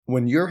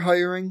When you're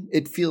hiring,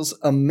 it feels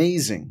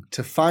amazing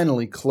to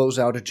finally close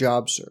out a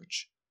job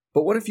search.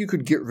 But what if you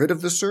could get rid of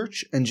the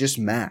search and just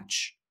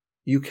match?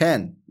 You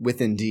can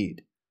with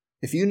Indeed.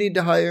 If you need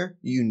to hire,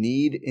 you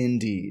need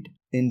Indeed.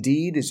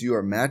 Indeed is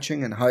your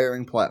matching and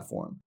hiring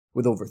platform.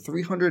 With over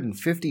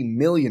 350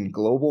 million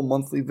global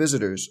monthly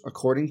visitors,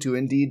 according to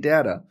Indeed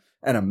data,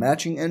 and a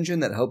matching engine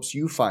that helps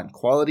you find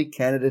quality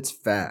candidates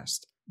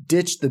fast.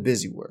 Ditch the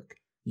busy work.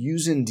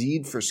 Use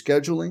Indeed for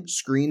scheduling,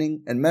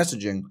 screening, and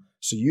messaging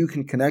so you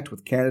can connect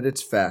with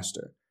candidates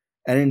faster.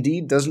 And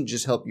Indeed doesn't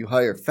just help you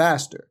hire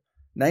faster.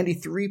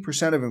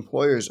 93% of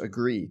employers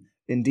agree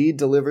Indeed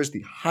delivers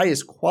the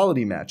highest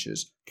quality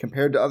matches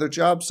compared to other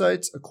job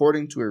sites,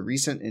 according to a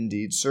recent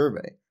Indeed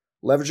survey.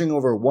 Leveraging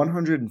over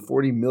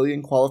 140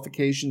 million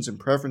qualifications and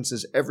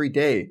preferences every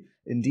day,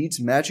 Indeed's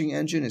matching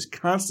engine is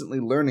constantly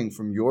learning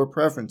from your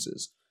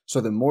preferences, so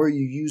the more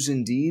you use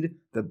Indeed,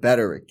 the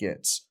better it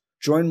gets.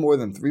 Join more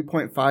than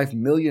 3.5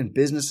 million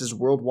businesses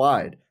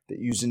worldwide that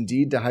use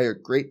Indeed to hire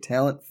great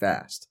talent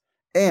fast.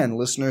 And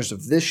listeners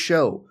of this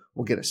show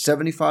will get a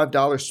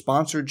 $75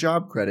 sponsored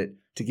job credit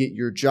to get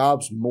your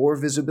jobs more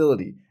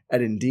visibility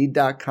at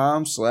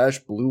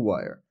Indeed.com/Blue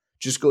Wire.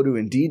 Just go to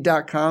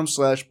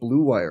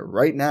Indeed.com/Blue Wire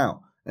right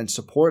now and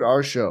support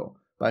our show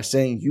by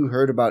saying you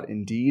heard about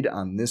Indeed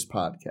on this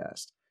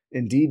podcast.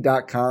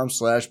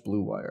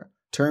 Indeed.com/Blue Wire.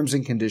 Terms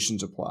and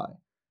conditions apply.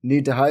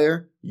 Need to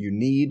hire? You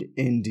need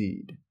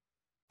Indeed.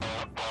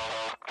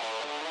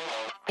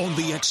 On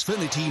the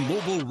Xfinity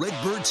Mobile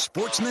Redbird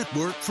Sports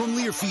Network from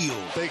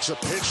Learfield. Takes a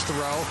pitch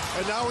throw,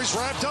 and now he's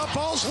wrapped up.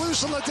 Ball's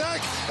loose on the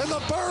deck, and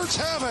the Birds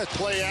have it.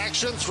 Play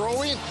action,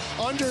 throwing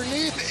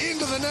underneath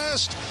into the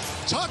nest.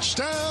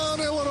 Touchdown,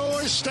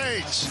 Illinois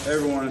State. Hey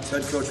everyone, it's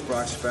head coach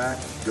Brock Spack.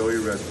 Go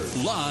your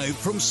Redbirds. Live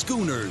from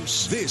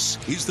Schooners, this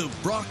is the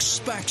Brock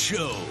Spack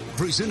Show.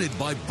 Presented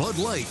by Bud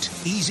Light.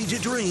 Easy to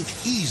drink,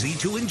 easy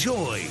to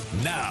enjoy.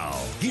 Now,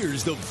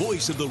 here's the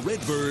voice of the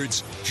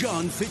Redbirds,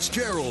 John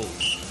Fitzgerald.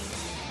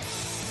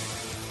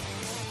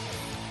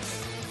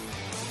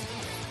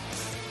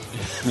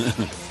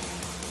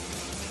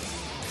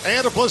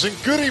 And a pleasant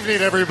good evening,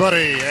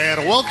 everybody,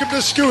 and welcome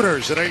to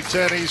Schooners at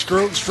 810 East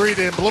Grove Street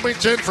in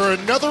Bloomington for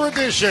another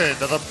edition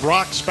of the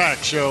Brock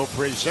Spack Show,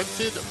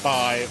 presented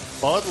by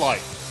Bud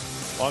Light.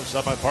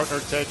 Alongside my partner,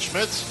 Ted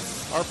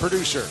Schmitz, our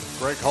producer,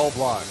 Greg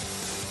Hallblad.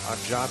 I'm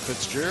John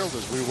Fitzgerald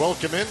as we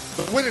welcome in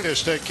the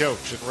winningest head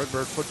coach in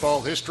Redbird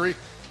football history,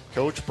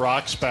 Coach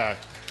Brock Spack.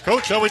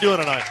 Coach, how are we doing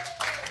tonight?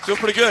 Doing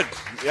pretty good.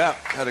 Yeah,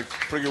 had a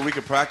pretty good week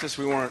of practice.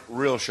 We weren't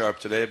real sharp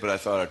today, but I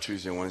thought our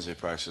Tuesday and Wednesday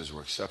practices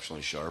were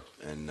exceptionally sharp.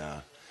 And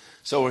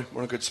so we're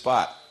in a good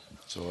spot.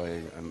 So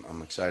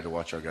I'm excited to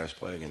watch our guys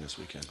play again this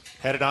weekend.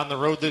 Headed on the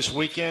road this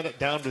weekend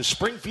down to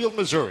Springfield,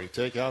 Missouri,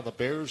 take on the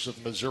Bears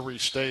of Missouri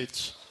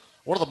State.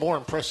 One of the more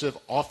impressive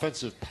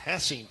offensive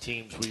passing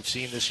teams we've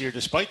seen this year,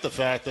 despite the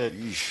fact that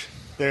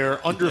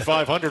they're under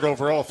 500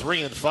 overall,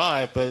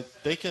 3-5, but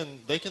they can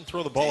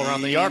throw the ball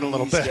around the yard a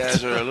little bit. These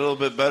guys are a little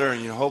bit better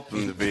than you hope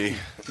them to be.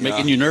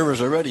 Making you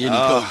nervous already, isn't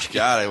oh, Coach?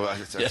 God,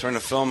 I turned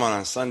the film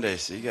on Sunday,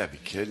 so you got to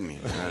be kidding me,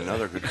 man.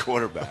 Another good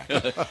quarterback.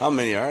 How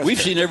many are there?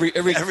 We've seen every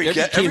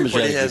team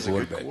has a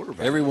good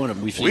quarterback. Every one of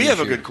them we've seen. We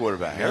have a good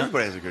quarterback. Yeah.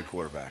 Everybody has a good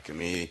quarterback. I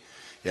mean,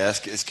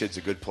 this kid's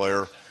a good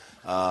player.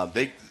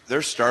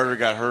 Their starter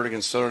got hurt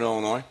against Southern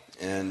Illinois,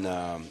 and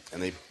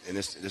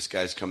this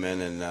guy's come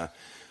in, and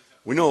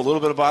we know a little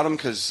bit about him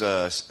because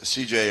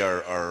CJ,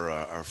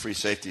 our free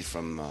safety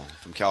from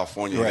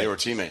California, They were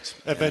teammates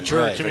at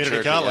Ventura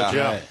Community College.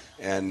 Yeah. Right.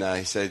 And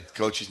he said,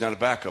 "Coach, he's not a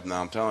backup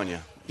now. I'm telling you."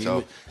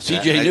 So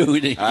CJ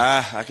knew.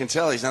 I can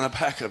tell he's not a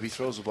backup. He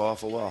throws the ball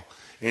awful well.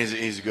 And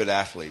he's a good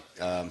athlete.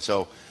 He's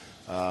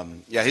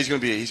going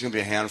to be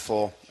a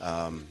handful.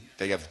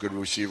 They have good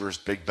receivers,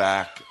 big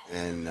back,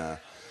 and they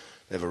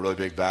have a really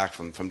big back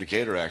from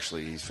Decatur.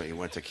 Actually, he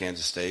went to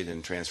Kansas State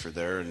and transferred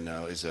there, and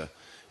is a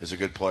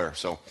good player.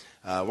 So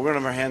we're going to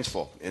have our hands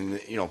full,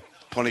 and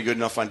plenty good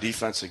enough on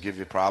defense to give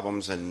you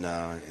problems, and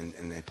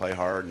they play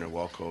hard and they're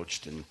well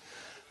coached, and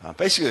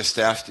basically the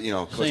staff.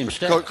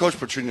 Coach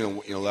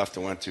Petrino left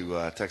and went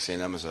to Texas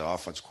A&M as an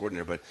offense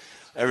coordinator, but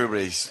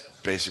everybody's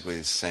basically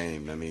the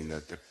same. I mean,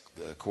 the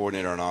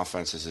coordinator on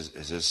offense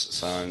is his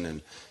son,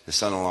 and his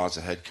son-in-law is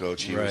a head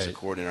coach. He was a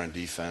coordinator on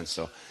defense,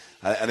 so.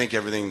 I think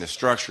the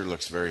structure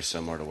looks very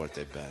similar to what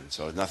they've been.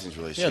 So nothing's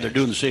really changed. Yeah, they're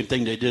doing the same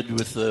thing they did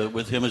with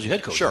him as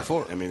head coach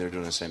before. I mean, they're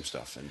doing the same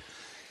stuff.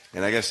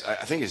 And I guess I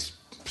think his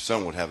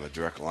son would have a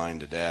direct line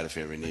to Dad if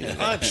he ever needed it.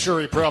 I'm sure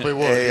he probably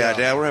would. Hey,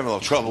 Dad, we're having a little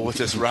trouble with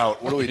this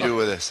route. What do we do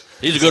with this?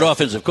 He's a good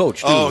offensive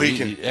coach, too. Oh,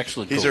 he's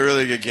excellent coach. He's a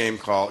really good he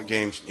calls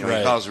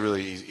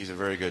he's a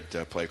very good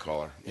play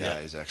caller. Yeah,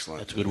 he's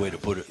excellent. That's a good way to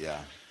put it. Yeah.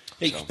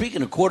 Hey,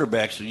 speaking of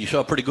quarterbacks, you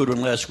saw a pretty good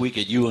one last week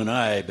at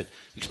UNI, but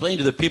explain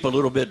to the people a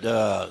little bit,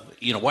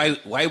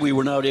 why we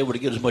were not able to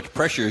get as much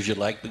pressure as you'd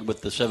like with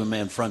the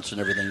 7-man fronts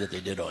and everything that they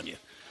did on you.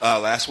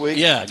 Last week?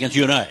 Yeah, against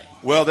UNI.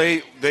 Well,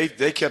 they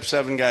kept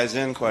 7 guys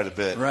in quite a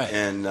bit. Right.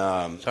 And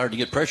it's hard to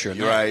get pressure in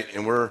you're right,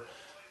 and we're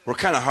were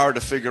kind of hard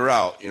to figure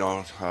out.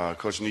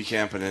 Coach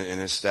Niekamp and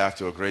his staff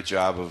do a great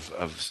job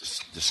of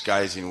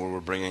disguising where we're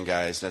bringing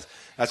guys.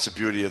 That's the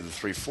beauty of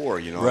the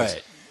 3-4.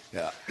 Right.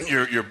 Yeah,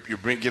 you're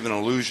giving an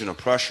illusion of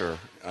pressure.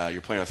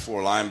 You're playing with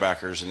 4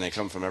 linebackers, and they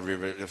come from every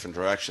different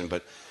direction.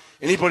 But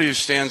anybody who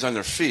stands on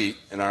their feet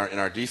in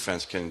our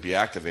defense can be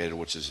activated,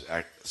 which is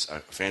a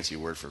fancy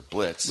word for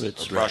blitz or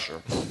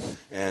pressure. Right.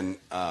 And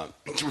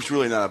it's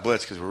really not a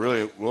blitz because we're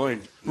only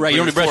right.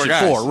 You're only rushing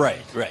 4. Right.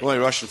 We're only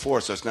rushing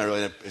 4, so it's not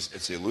really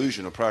it's the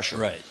illusion of pressure.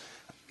 Right.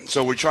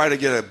 So we try to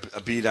get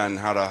a beat on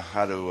how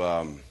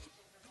to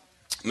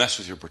mess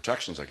with your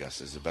protections, I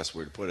guess is the best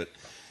way to put it,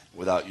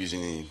 without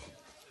using any.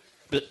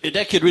 But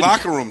that kid really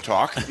locker room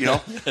talk,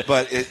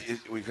 but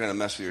we kind of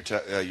mess with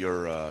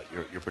your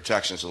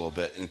protections a little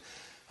bit, and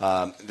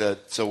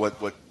so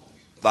what a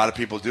lot of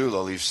people do,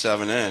 they'll leave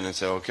 7 in and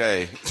say,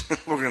 okay,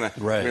 we're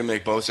gonna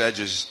make both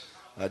edges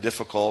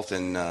difficult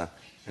and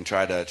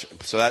try to.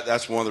 So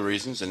that's one of the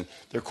reasons, and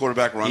their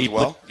quarterback runs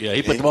well.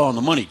 He put the ball on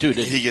the money too,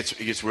 didn't he? He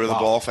gets rid of the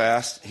ball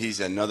fast.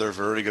 He's another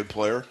very good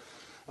player.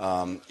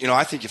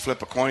 I think you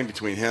flip a coin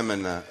between him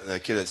and the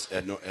kid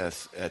at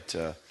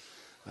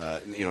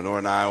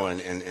Northern Iowa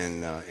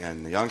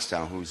and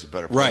Youngstown, who's a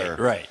better player.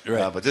 Right.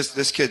 But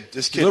this kid, a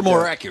little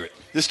more accurate.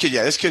 This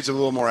kid's a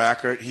little more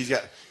accurate. He's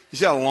got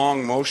a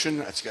long motion.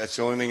 That's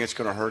the only thing that's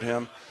going to hurt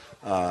him.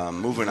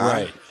 Moving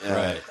on.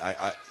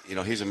 Right.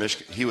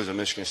 He was a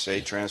Michigan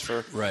State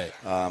transfer. Right.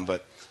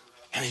 But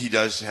he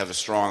does have a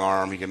strong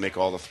arm. He can make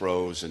all the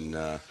throws, and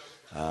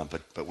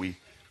but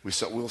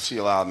we'll see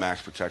a lot of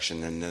max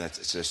protection, and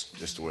it's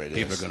just the way it is.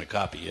 People are going to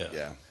copy,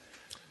 Yeah.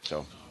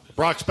 So. The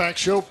Brock Spack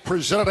Show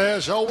presented,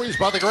 as always,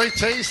 by the great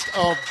taste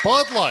of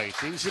Bud Light.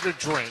 Easy to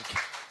drink,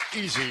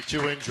 easy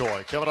to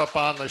enjoy. Coming up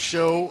on the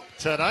show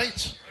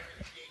tonight,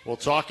 we'll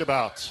talk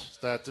about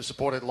that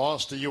disappointing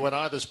loss to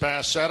UNI this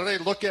past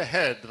Saturday. Look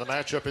ahead to the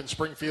matchup in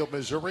Springfield,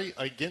 Missouri,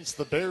 against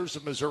the Bears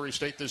of Missouri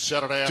State this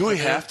Saturday afternoon. Do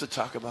we have to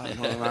talk about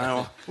Northern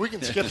Iowa? We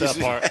can skip that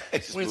part.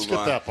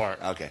 That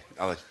part. Okay.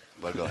 Well,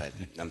 go ahead.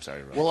 I'm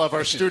sorry, Rob. We'll have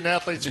our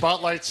student-athlete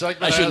spotlight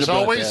segment, as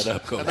always.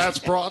 And that's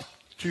brought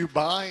to you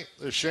by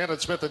the Shannon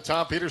Smith and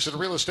Tom Peterson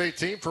real estate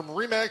team from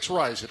RE/MAX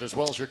Rising, as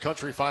well as your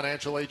country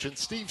financial agent,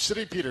 Steve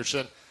City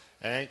Peterson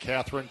and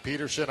Catherine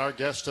Peterson. Our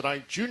guest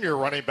tonight, junior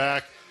running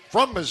back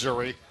from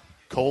Missouri,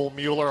 Cole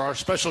Mueller. Our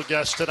special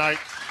guest tonight,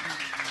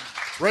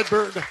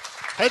 Redbird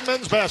head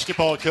men's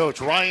basketball coach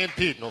Ryan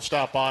Peden will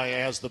stop by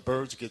as the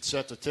Birds get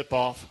set to tip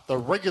off the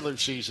regular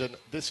season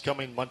this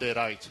coming Monday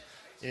night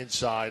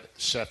inside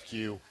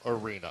SEFCU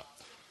Arena.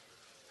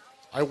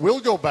 I will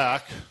go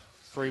back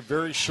for a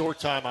very short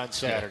time on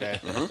Saturday,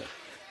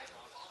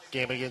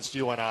 game against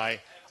UNI.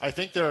 I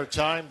think there are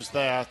times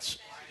that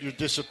you're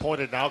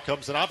disappointed in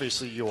outcomes, and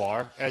obviously you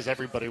are, as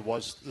everybody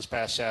was this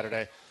past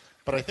Saturday.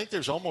 But I think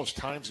there's almost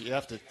times that you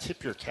have to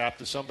tip your cap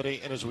to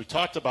somebody. And as we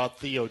talked about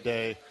Theo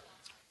Day,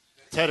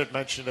 Ted had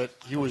mentioned it,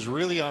 he was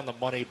really on the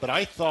money, but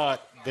I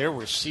thought their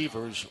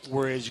receivers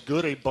were as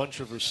good a bunch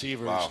of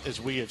receivers as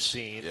we have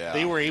seen. Yeah.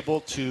 They were able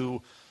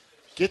to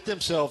get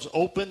themselves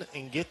open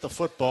and get the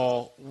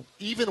football,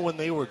 even when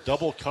they were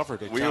double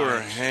covered at times. We were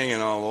hanging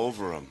all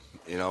over them.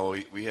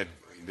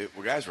 The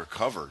guys were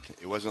covered.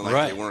 It wasn't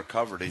like they weren't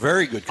covered.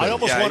 Very good coverage. I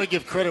almost want to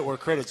give credit where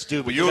credit's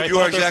due. Well, you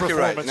are exactly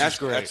right. And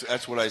that's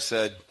what I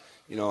said,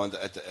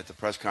 at the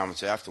press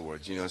conference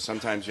afterwards.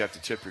 Sometimes you have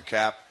to tip your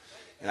cap.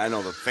 And I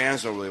know the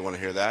fans don't really want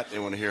to hear that. They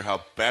want to hear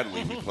how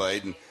badly we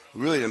played. And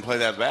we really didn't play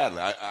that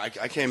badly.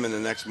 I came in the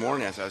next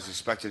morning. I was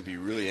expecting to be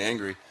really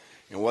angry.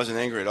 It wasn't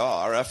angry at all.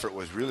 Our effort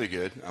was really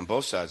good on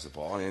both sides of the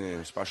ball and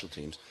in special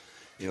teams.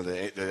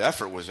 The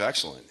effort was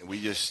excellent.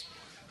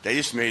 They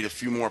just made a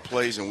few more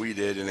plays than we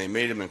did, and they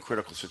made them in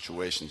critical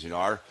situations.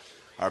 Our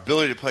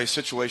ability to play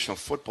situational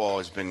football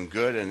has been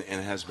good and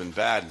has been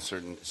bad in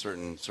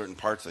certain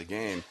parts of the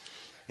game,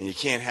 and you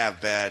can't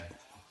have bad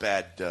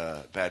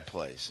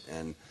plays.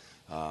 And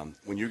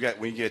when you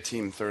get a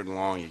team 3rd and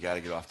long, you got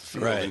to get off the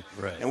field.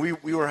 Right. And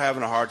we were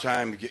having a hard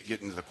time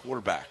getting to the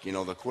quarterback.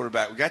 The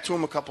quarterback, we got to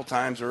him a couple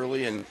times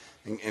early, and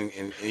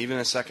even in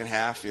the second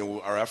half,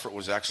 our effort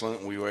was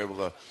excellent. We were able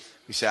to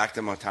we sacked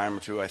him a time or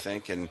two, I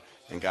think, and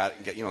got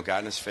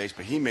in his face.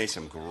 But he made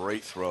some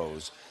great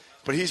throws.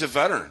 But he's a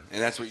veteran,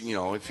 and that's what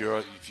if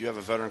you have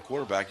a veteran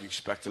quarterback, you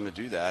expect him to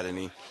do that,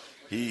 and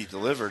he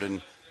delivered.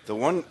 And the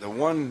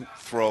one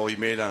throw he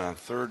made on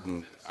 3rd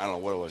and I don't know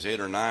what it was, 8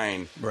 or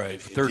 9, right,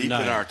 3rd deep and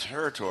 9 in our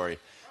territory.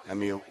 I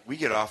mean, we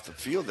get off the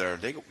field there,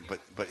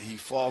 but he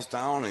falls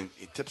down and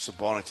he tips the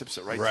ball and he tips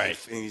it right,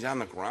 and he's on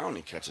the ground and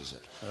he catches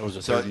it. That was a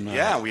 3rd and 9.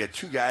 Yeah, we had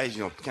 2 guys,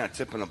 kind of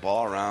tipping the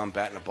ball around,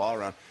 batting the ball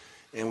around,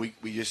 and we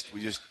just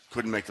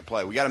couldn't make the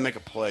play. We got to make a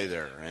play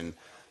there, and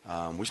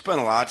we spent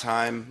a lot of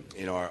time.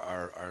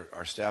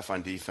 Our staff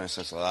on defense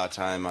spends a lot of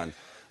time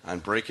on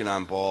breaking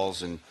on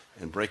balls and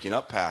breaking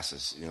up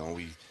passes.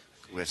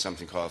 We had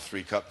something called a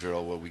 3-cup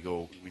drill where we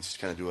just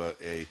kind of do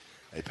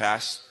a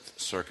pass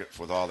circuit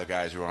with all the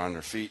guys who are on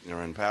their feet and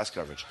they're in pass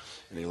coverage,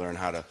 and they learn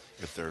how to,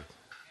 if they're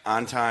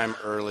on time,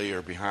 early,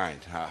 or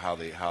behind, how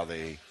they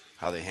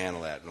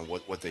handle that and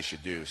what they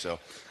should do. So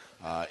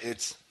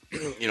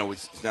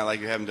it's not like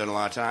you haven't done a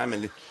lot of time,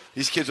 and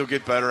these kids will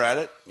get better at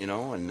it,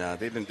 and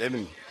they've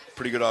been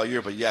pretty good all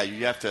year. But yeah,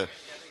 you have to.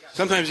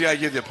 Sometimes you got to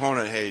give the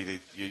opponent, hey,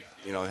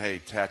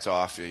 hey, hats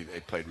off. They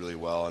played really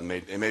well and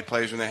they made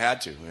plays when they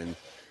had to,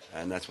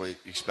 and that's what you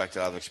expect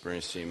out of an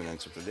experienced team, and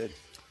that's what they did.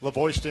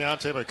 Lavoie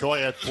Deontay McCoy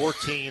had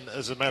 14,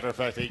 as a matter of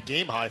fact, a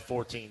game-high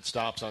 14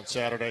 stops on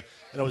Saturday,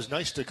 and it was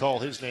nice to call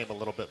his name a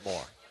little bit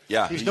more.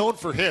 Yeah, he's known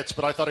for hits,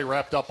 but I thought he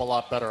wrapped up a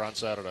lot better on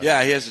Saturday.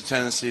 Yeah, he has a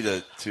tendency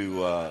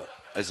to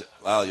as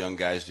a lot of young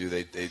guys do,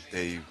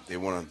 they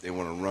want to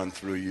run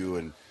through you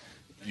and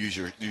use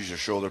your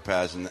shoulder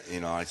pads,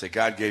 and I say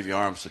God gave you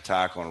arms to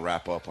tackle and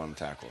wrap up on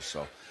tackles.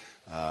 So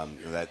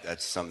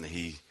that's something that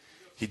he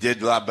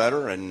did a lot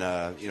better, and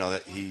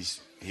that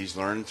he's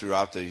learned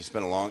throughout he's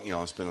been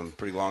it's been a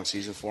pretty long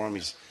season for him.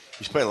 He's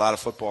played a lot of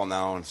football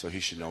now, and so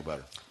he should know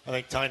better. I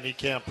think Ty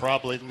Niekamp,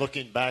 probably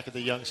looking back at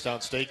the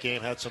Youngstown State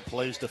game, had some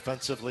plays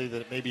defensively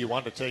that maybe he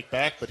wanted to take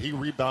back, but he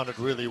rebounded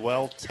really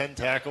well, 10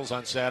 tackles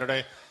on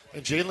Saturday.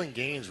 And Jalen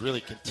Gaines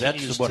really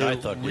continues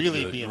to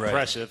really be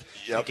impressive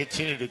and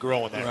continue to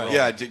grow in that role.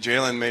 Yeah,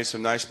 Jalen made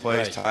some nice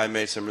plays. Right. Ty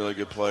made some really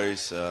good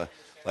plays.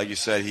 Like you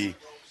said, he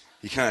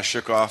kind of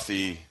shook off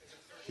the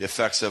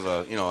effects of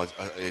a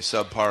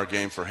subpar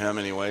game for him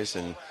anyways,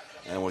 and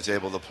was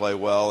able to play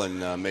well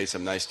and made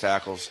some nice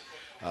tackles.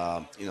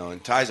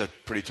 And Ty's a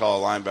pretty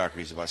tall linebacker.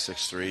 He's about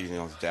 6'3".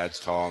 His dad's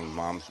tall and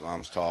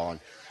mom's tall,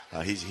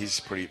 and he's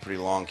a pretty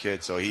long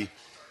kid. So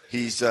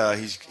he's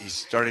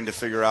starting to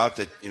figure out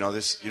that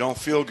this you don't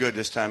feel good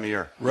this time of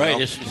year.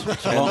 Right,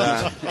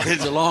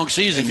 it's a long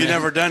season. If you've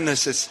never done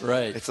this, it's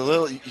a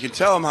little. You can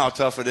tell them how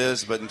tough it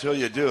is, but until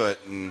you do it,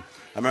 and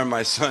I remember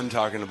my son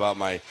talking about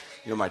my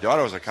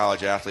daughter was a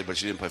college athlete, but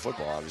she didn't play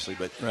football, obviously.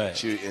 But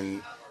she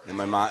and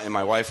my mom and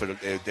my wife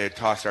they'd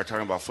start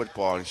talking about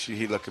football, and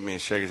he'd look at me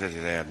and shake his head and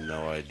say, "They have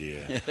no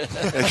idea."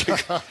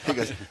 He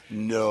goes,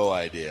 "No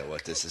idea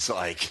what this is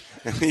like."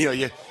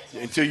 And,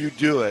 until you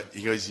do it,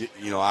 he goes,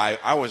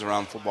 I was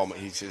around football.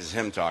 He says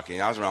him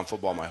talking. I was around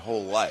football my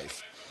whole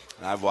life,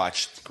 and I've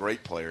watched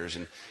great players,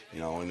 and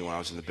when I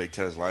was in the Big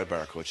Ten as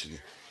linebacker coach, and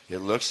it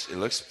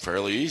looks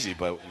fairly easy,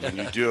 but when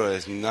you do it,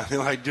 it's nothing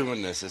like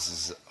doing this. This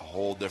is a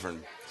whole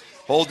different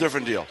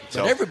deal.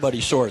 So, but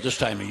everybody's sore at this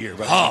time of year.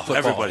 Right?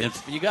 Everybody.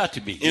 You got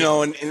to be.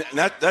 And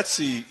that's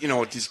the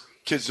what these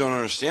kids don't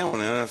understand.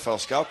 When an NFL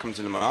scout comes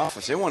into my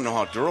office, they want to know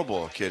how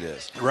durable a kid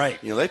is. Right.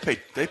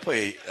 They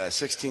play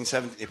 16,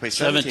 17. They play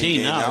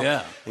 17 now.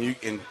 Yeah.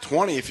 And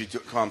 20 if you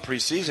call them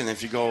preseason.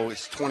 If you go,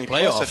 it's 20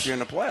 playoffs. Plus if you're in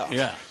the playoffs.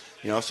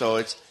 Yeah. So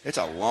it's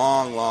a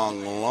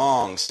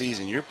long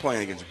season. You're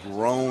playing against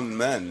grown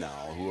men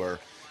now who are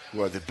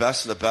the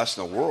best of the best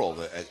in the world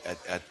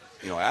at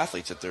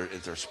athletes at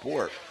their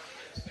sport.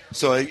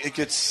 So it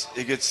gets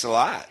a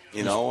lot,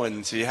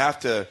 and so you have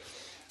to.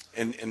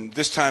 And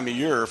this time of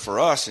year for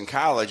us in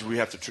college, we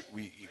have to.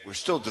 We're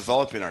still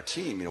developing our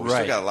team. We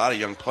still got a lot of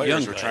young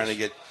players. We're trying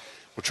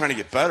to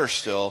get better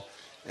still.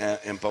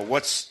 But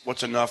what's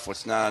enough?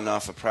 What's not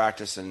enough of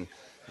practice? And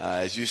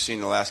as you've seen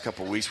the last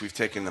couple of weeks, we've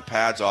taken the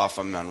pads off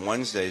them on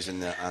Wednesdays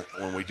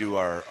when we do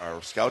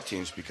our scout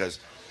teams because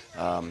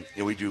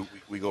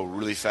we go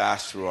really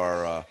fast through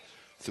our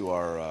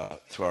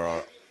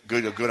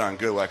good on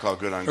good, what I call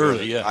good on good,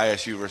 early, yeah.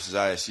 ISU versus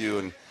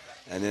ISU,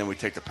 and then we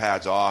take the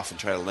pads off and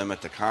try to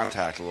limit the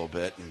contact a little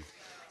bit,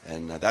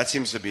 and that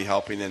seems to be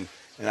helping, and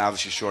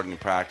obviously shortening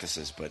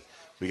practices. But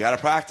we got to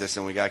practice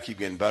and we got to keep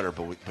getting better.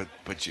 But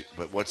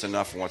what's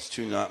enough and what's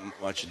too not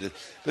much?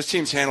 This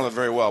team's handled it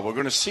very well. We're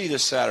going to see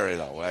this Saturday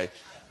though.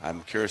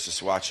 I'm curious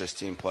to watch this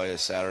team play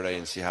this Saturday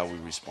and see how we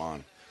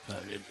respond.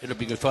 It'll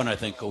be good fun, I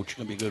think, Coach. It's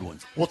going to be a good one.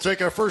 We'll take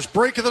our first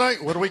break of the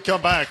night. When we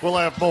come back, we'll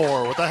have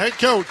more with the head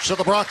coach of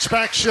the Brock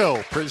Spack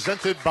Show,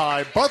 presented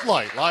by Bud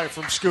Light, live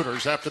from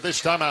Schooners after this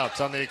timeout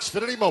on the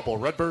Xfinity Mobile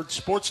Redbird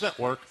Sports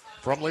Network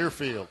from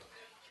Learfield.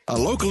 A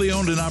locally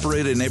owned and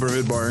operated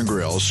neighborhood bar and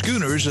grill,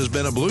 Schooners has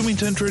been a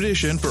Bloomington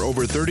tradition for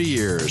over 30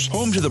 years.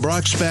 Home to the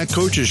Brock Spack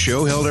Coaches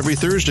Show held every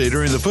Thursday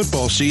during the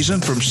football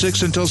season from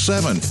 6 until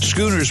 7.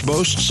 Schooners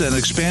boasts an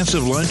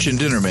expansive lunch and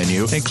dinner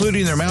menu,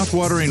 including their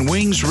mouth-watering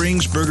wings,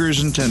 rings,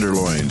 burgers, and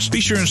tenderloins.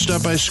 Be sure and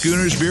stop by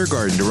Schooners Beer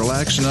Garden to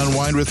relax and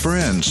unwind with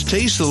friends.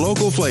 Taste the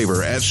local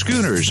flavor at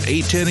Schooners,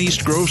 810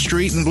 East Grove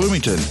Street in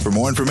Bloomington. For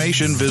more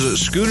information, visit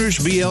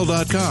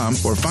SchoonersBL.com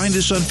or find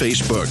us on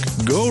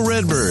Facebook. Go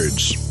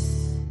Redbirds!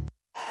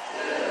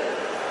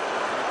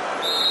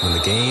 When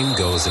the game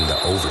goes into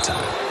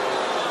overtime.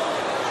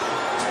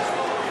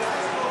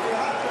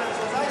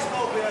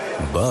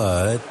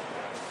 But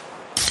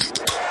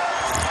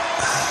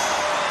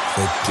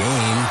the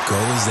game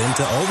goes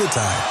into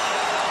overtime.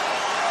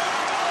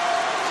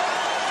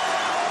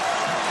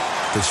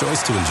 The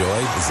choice to enjoy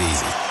is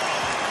easy.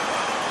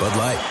 Bud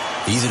Light.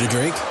 Easy to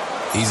drink,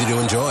 easy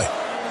to enjoy.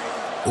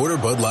 Order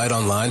Bud Light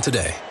online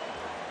today.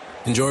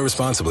 Enjoy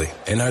responsibly.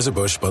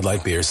 Anheuser-Busch Bud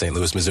Light Beer, St.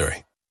 Louis,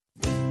 Missouri.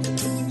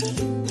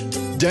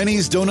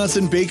 Denny's Donuts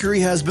and Bakery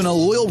has been a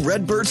loyal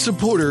Redbird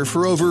supporter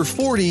for over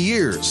 40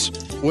 years.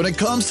 When it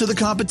comes to the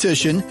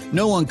competition,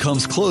 no one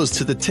comes close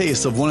to the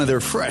taste of one of their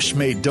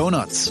fresh-made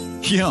donuts.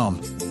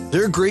 Yum.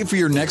 They're great for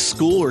your next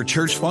school or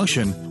church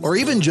function, or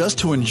even just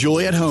to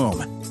enjoy at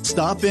home.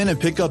 Stop in and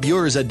pick up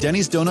yours at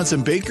Denny's Donuts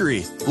and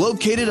Bakery,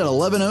 located at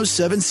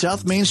 1107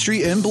 South Main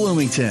Street in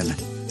Bloomington.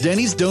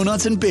 Denny's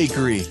Donuts and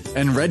Bakery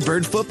and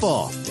Redbird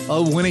Football,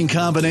 a winning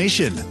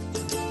combination.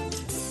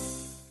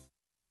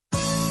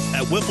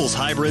 At Whipple's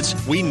Hybrids,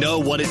 we know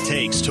what it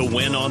takes to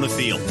win on the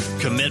field.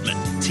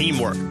 Commitment,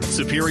 teamwork,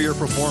 superior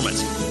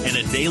performance, and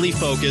a daily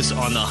focus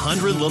on the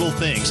 100 little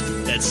things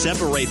that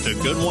separate the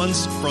good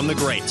ones from the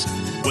greats.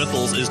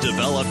 Whipple's is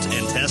developed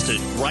and tested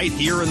right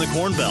here in the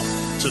Corn Belt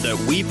so that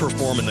we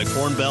perform in the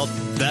Corn Belt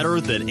better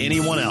than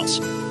anyone else,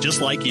 just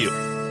like you.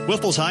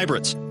 Whipple's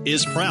Hybrids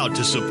is proud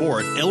to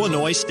support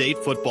Illinois State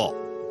football.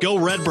 Go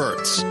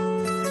Redbirds!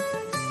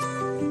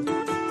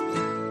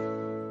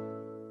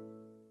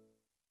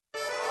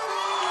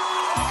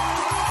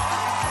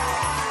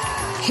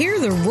 Hear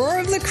the roar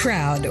of the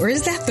crowd, or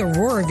is that the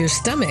roar of your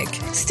stomach?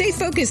 Stay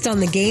focused on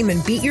the game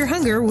and beat your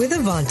hunger with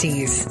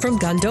Avanti's. From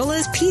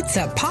gondolas,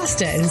 pizza,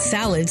 pasta, and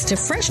salads to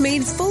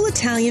fresh-made full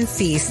Italian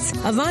feasts,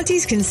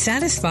 Avanti's can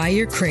satisfy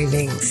your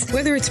cravings.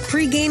 Whether it's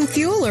pre-game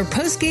fuel or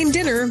post-game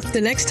dinner,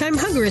 the next time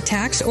hunger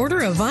attacks,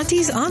 order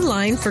Avanti's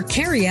online for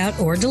carry-out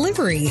or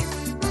delivery.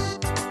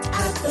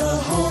 At the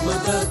home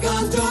of the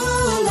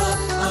gondola,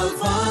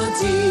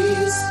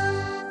 Avanti's.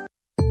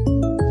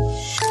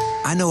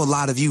 I know a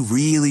lot of you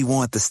really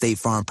want the State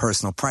Farm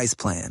Personal Price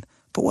Plan,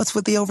 but what's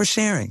with the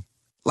oversharing?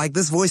 Like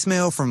this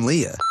voicemail from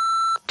Leah.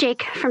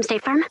 Jake from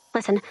State Farm.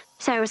 Listen,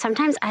 so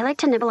sometimes I like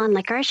to nibble on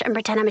licorice and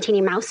pretend I'm a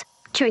teeny mouse,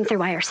 chewing through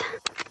wires.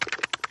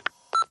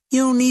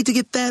 You don't need to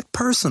get that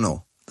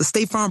personal. The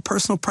State Farm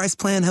Personal Price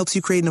Plan helps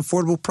you create an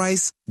affordable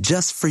price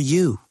just for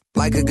you.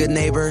 Like a good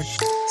neighbor,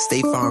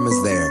 State Farm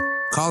is there.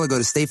 Call or go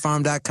to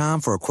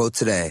statefarm.com for a quote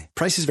today.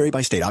 Prices vary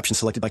by state. Options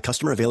selected by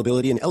customer.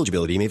 Availability and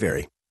eligibility may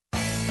vary.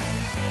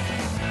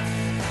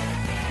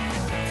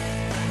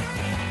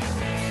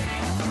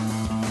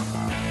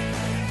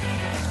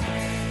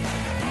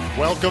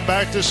 Welcome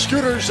back to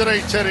Scooters at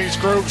 810 East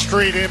Grove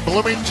Street in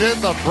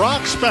Bloomington. The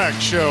Brock Spack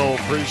Show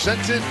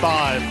presented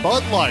by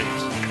Bud Light.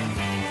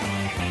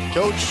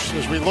 Coach,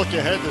 as we look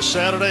ahead to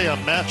Saturday, a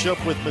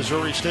matchup with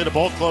Missouri State, a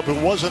ball club who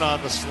wasn't on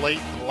the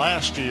slate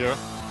last year,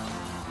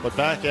 but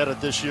back at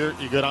it this year.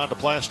 You get on to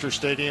Plaster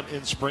Stadium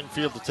in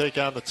Springfield to take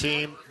on the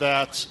team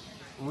that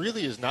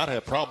really has not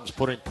had problems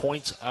putting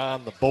points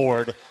on the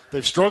board.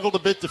 They've struggled a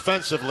bit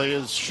defensively,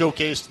 as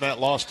showcased in that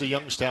loss to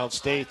Youngstown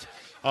State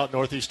out in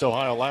Northeast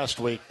Ohio last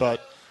week.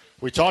 But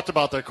we talked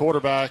about their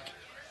quarterback.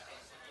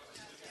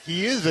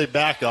 He is a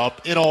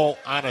backup, in all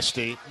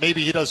honesty.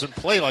 Maybe he doesn't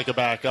play like a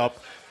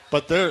backup,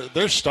 but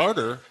their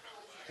starter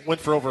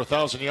went for over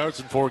 1,000 yards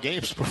in 4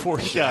 games before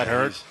he got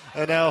hurt.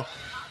 And now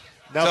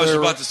tells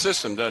you about the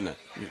system, doesn't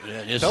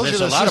it? Tells you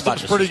the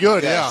system's pretty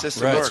good, yeah.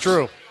 System right. works. It's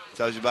true.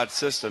 Tells you about the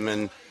system.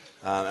 And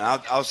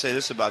I'll say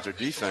this about their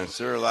defense.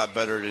 They're a lot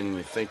better than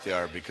you think they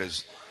are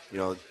because, you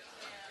know,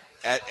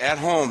 at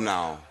home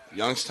now,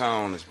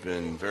 Youngstown has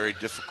been very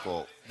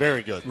difficult.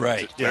 Very good.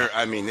 Right. Yeah.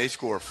 I mean, they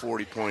score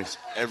 40 points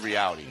every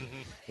outing.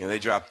 Mm-hmm. They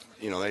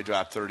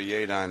dropped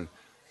 38 on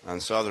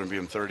Southern, beat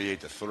them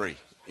 38-3.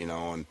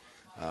 And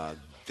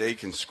they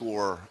can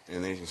score,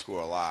 and they can score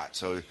a lot.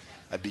 So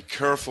I'd be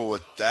careful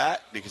with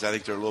that because I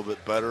think they're a little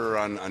bit better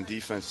on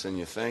defense than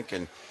you think,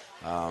 and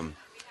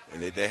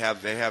they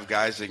have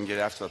guys that can get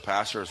after the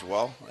passer as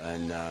well,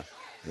 and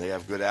they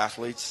have good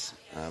athletes,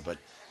 but.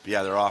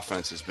 Yeah, their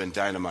offense has been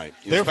dynamite,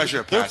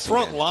 especially their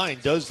front line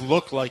does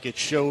look like it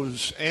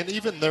shows, and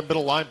even their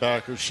middle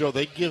linebackers show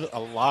they give a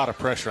lot of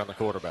pressure on the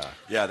quarterback.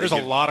 Yeah, there's a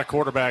lot of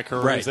quarterback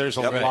hurries. Right. There's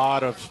a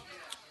lot of.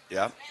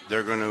 Yeah,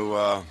 they're going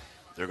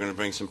to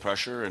bring some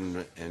pressure,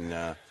 and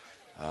they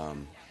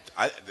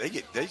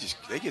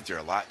get there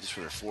a lot just for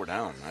their 4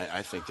 down.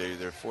 I think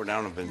their 4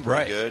 down have been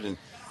pretty good, and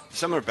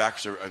some of their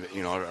backs are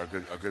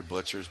good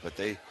blitzers, but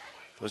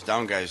those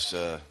down guys,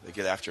 they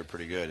get after it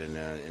pretty good, and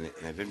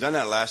they've done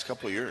that the last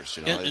couple of years.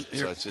 So it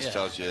just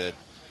tells you that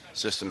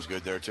system's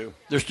good there too.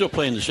 They're still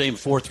playing the same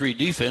 4-3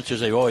 defense as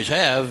they always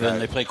have,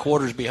 and they play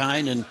quarters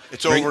behind and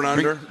it's over and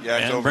under.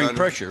 Bring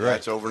pressure. Right,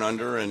 it's over and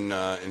under,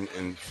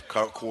 and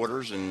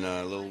quarters and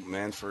a little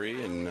man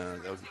free, and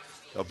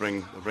they'll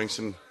bring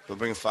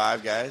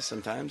 5 guys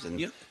sometimes, and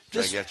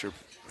try to get your.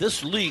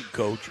 This league,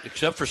 Coach,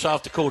 except for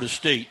South Dakota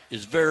State,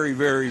 is very,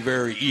 very,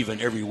 very even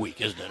every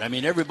week, isn't it? I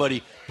mean,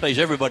 everybody plays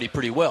everybody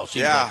pretty well.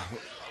 Yeah,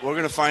 we're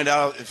going to find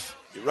out if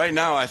right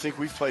now. I think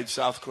we've played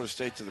South Dakota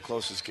State to the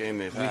closest game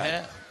they've had. We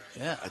have,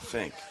 yeah. I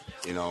think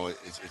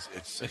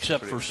it's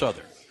except for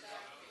Southern.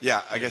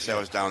 Yeah, I guess I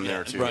was down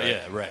there too. Right,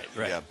 right?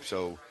 Yeah, right. Yeah,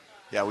 so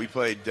we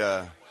played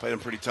them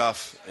pretty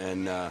tough,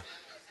 and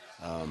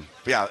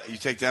you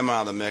take them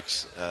out of the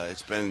mix.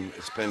 It's been.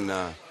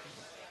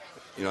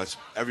 It's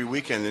every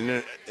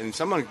weekend, and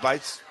someone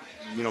bites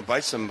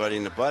somebody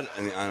in the butt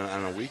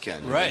on a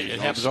weekend. Right, it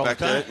happens all the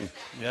time.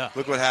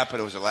 Look what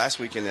happened. It was the last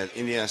weekend that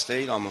Indiana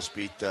State almost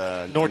beat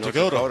North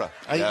Dakota.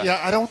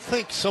 I don't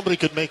think somebody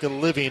could make a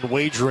living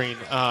wagering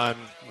on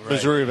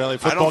Missouri Valley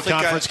Football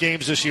Conference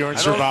games this year and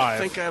survive. I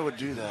don't think I would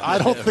do that. I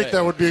don't think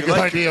that would be a good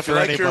idea for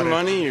anybody. If you like your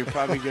money, you're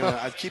probably going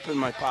to – I'd keep it in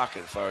my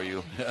pocket if I were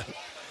you.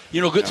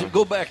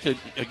 Go back to,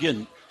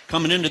 again,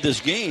 coming into this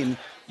game,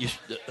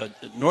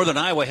 Northern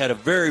Iowa had a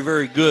very,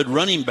 very good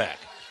running back.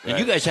 And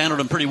you guys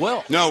handled him pretty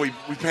well. No, we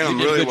handled him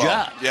really well.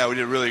 Job. Yeah, we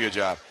did a really good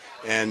job.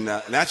 And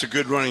that's a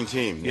good running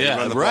team. They Yeah,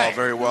 run the ball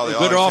very well. They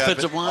good always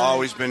offensive line.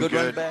 Always been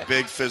good.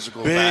 Big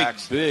physical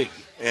backs. Big.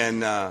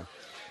 And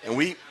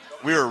we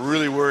were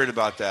really worried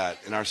about that.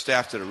 And our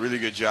staff did a really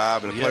good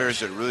job, and the players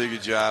did a really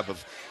good job of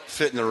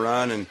fitting the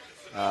run. And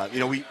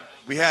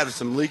we had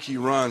some leaky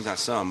runs, not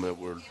some, but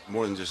were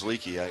more than just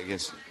leaky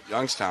against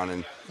Youngstown.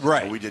 And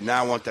we did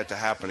not want that to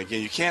happen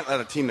again. You can't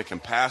let a team that can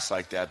pass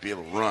like that be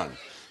able to run.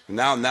 And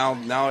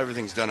now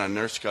everything's done on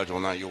their schedule,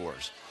 not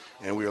yours.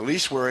 And we at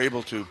least were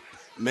able to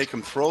make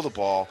them throw the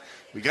ball.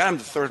 We got them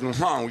to third and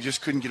long. We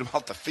just couldn't get them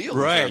off the field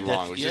in third and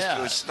long.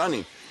 It was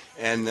stunning.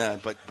 And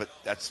but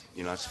that's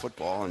that's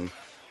football. And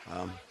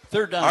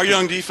third down. Our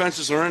young defense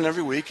is learning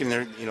every week, and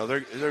they're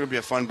going to be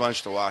a fun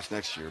bunch to watch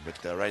next year.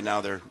 But right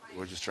now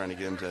we're just trying to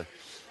get them to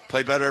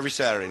play better every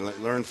Saturday,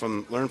 and learn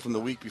from the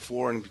week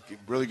before, and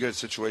really good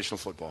situational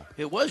football.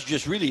 It was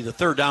just really the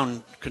third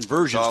down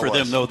conversions for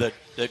them, though, that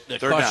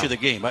cost you the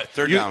game.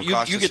 Third down,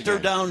 you get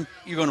third down,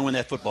 you're going to win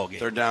that football game.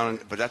 Third down,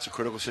 but that's a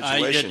critical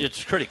situation.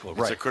 It's critical,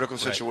 right? It's a critical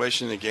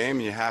situation in the game,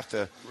 and you have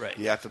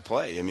to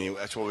play. I mean,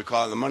 that's what we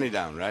call it, the money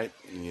down, right?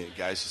 And you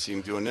guys see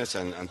them doing this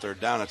on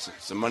third down.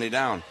 It's the money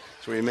down.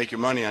 It's where you make your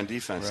money on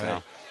defense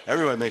now.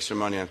 Everybody makes their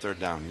money on third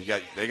down.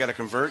 They got to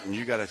convert, and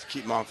you got to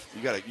keep them off.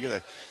 You got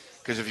to.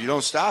 Because if you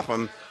don't stop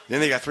them,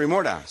 then they got 3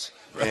 more downs,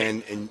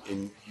 and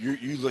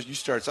you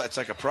start. It's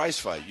like a prize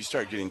fight. You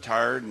start getting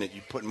tired, and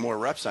you put more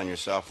reps on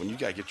yourself when you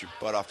got to get your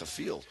butt off the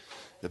field.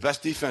 The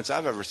best defense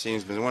I've ever seen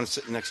has been the one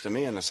sitting next to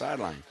me on the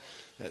sideline.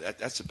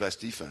 That's the best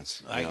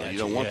defense. You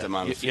don't want them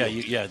on the field.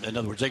 Yeah. In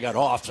other words, they got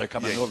off. So they're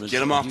coming over. Get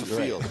them off the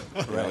field.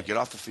 Get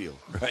off the field.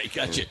 Right,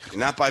 gotcha. And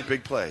not by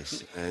big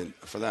plays, and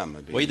for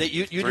them. Well,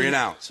 you 3 and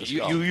outs.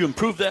 You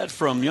improved that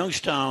from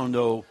Youngstown,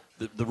 though,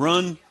 the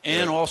run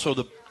and also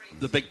the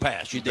big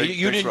pass. You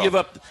didn't give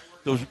up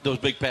those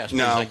big pass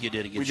plays like you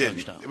did against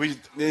Youngstown.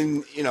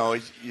 And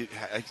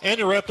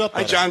you wrapped up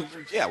better. John,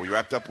 we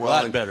wrapped up well.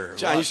 A lot better.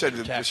 John, you said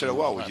it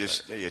well. We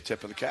just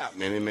tip of the cap.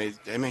 Man,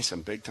 they made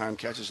some big time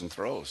catches and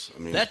throws. I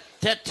mean,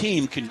 that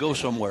team can go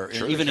somewhere,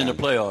 even in the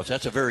playoffs.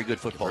 That's a very good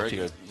football team.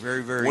 Good.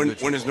 Very, very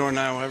good. When has Northern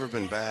Iowa ever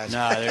been bad?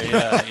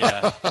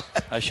 Yeah.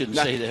 I shouldn't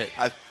say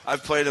that.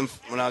 I've played them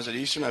when I was at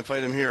Eastern. I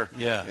played them here.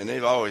 Yeah. And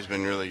they've always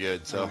been really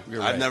good. So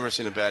I've never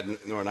seen a bad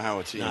Northern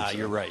Iowa team.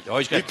 You're right.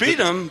 We beat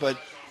them, but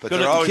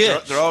they're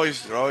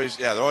always one of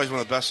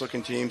the best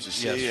looking teams to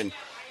see. Yes.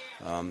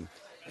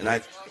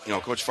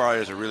 And Coach Farley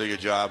does a really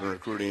good job in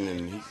recruiting,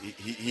 and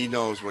he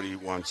knows what he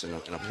wants in a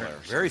player.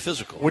 Very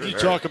physical. When you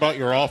talk about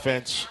your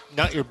offense,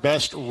 not your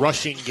best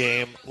rushing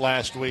game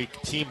last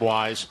week,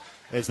 team-wise,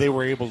 as they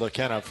were able to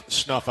kind of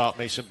snuff out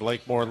Mason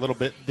Blakemore a little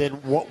bit than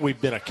what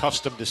we've been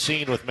accustomed to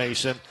seeing with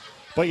Mason.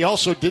 But you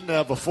also didn't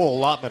have a full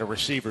allotment of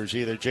receivers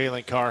either.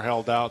 Jalen Carr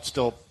held out,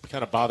 still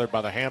kind of bothered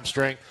by the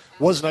hamstring.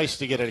 Was nice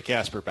to get Eddie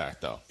Casper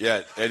back, though.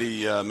 Yeah,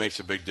 Eddie makes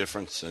a big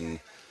difference.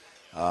 And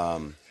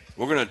we're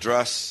going to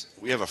address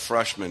 – we have a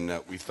freshman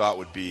that we thought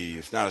would be,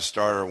 if not a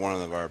starter, one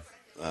of our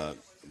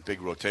big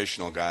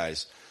rotational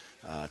guys,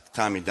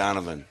 Tommy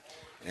Donovan.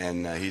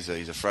 And he's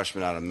a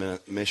freshman out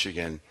of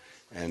Michigan.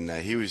 And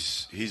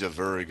he's a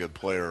very good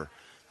player,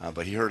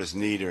 but he hurt his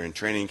knee during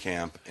training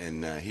camp,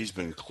 and he's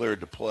been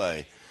cleared to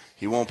play.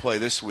 He won't play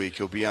this week.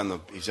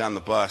 He's on the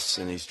bus,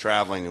 and he's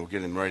traveling, and we'll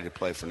get him ready to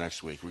play for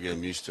next week. We're getting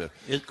him used to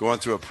going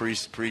through a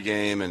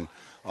pregame and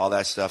all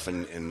that stuff,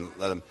 and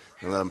let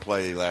him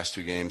play the last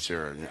 2 games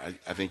here. And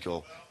I think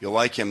you'll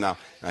like him now.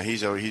 Now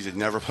he's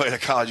never played a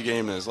college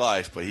game in his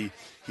life, but he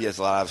has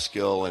a lot of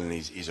skill, and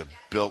he's a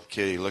built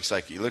kid. He looks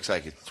like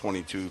a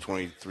 22,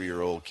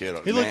 23-year-old kid.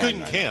 He looked good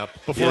in camp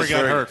before he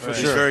got hurt, for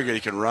sure. He's very good.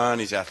 He can run.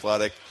 He's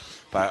athletic.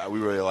 But we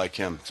really like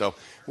him. So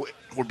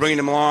we're bringing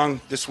him along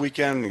this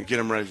weekend and get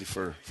him ready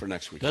for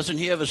next week. Doesn't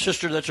he have a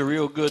sister that's a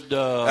real good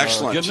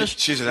excellent gymnast?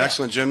 She's an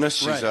excellent gymnast.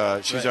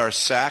 She's our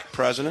SAC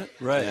president,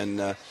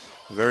 and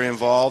very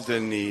involved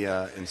in the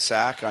in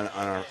SAC in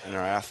our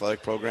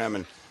athletic program,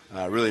 and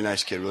really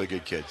nice kid, really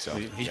good kid. So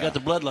he's got the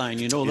bloodline,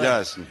 you know. He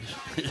does.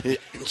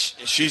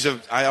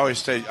 I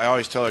always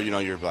tell her,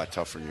 you're a lot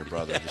tougher than your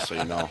brother, just so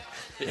you know.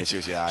 And she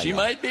goes, yeah, I know.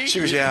 Might be. She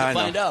goes, yeah, I know.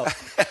 Find out.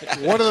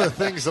 One of the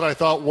things that I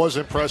thought was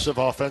impressive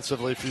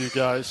offensively for you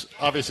guys,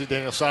 obviously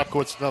Daniel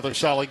Sopkowitz, another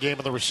solid game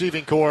in the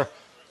receiving corps,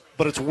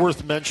 but it's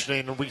worth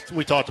mentioning, and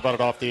we talked about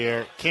it off the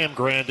air, Cam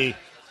Grandy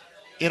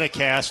in a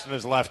cast in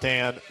his left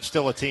hand,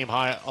 still a team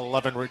high,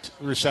 11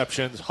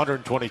 receptions,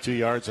 122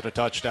 yards and a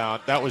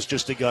touchdown. That was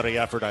just a gutty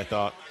effort, I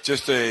thought.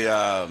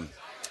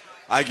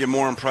 I get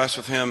more impressed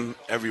with him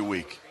every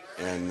week.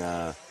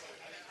 And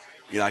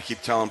I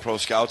keep telling pro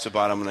scouts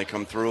about them when they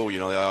come through. They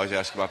always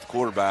ask about the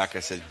quarterback. I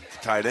said,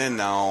 tight end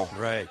now.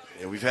 Right.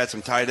 We've had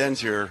some tight ends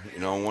here.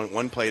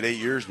 One played 8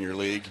 years in your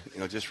league,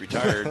 just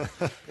retired.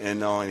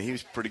 and he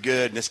was pretty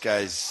good. And this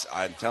guy's,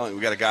 I'm telling you,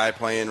 we got a guy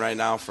playing right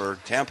now for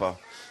Tampa.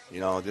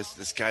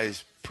 This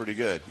guy's pretty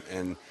good.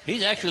 And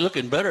he's actually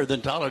looking better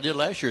than Tyler did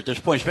last year at this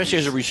point, especially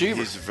as a receiver.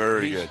 He's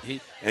very good.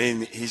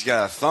 And he's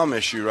got a thumb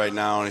issue right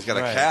now, and he's got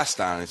a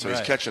cast on it. So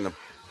he's catching the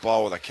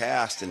ball with a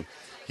cast, and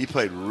he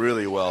played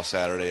really well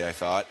Saturday, I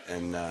thought.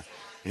 And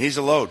he's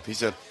a load.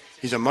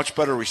 He's a much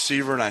better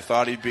receiver than I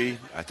thought he'd be.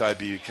 I thought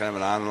he'd be kind of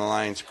an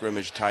on-the-line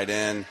scrimmage tight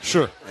end.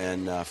 Sure.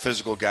 And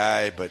physical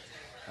guy, but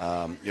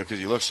because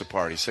he looks the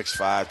part. He's 6'5",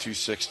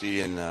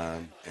 260,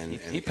 and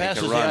he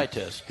passes the eye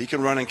test. He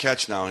can run and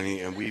catch now,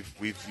 and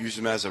we've used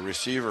him as a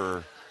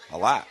receiver a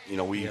lot.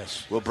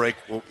 We'll break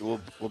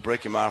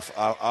him off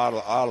out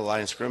of the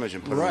line of scrimmage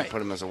and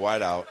put him as a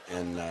wideout,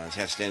 and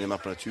stand him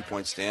up in a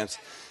 2-point stance.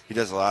 He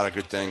does a lot of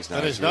good things now.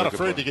 And he's not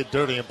afraid to get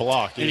dirty and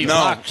block. And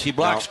he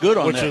blocks good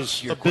on that. Which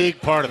is a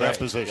big part of that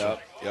position.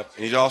 Yep.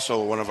 And he's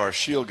also one of our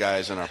shield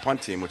guys on our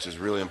punt team, which is a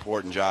really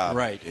important job.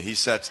 Right. And he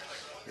sets.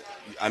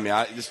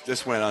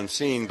 This went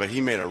unseen, but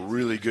he made a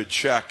really good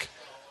check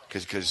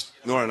because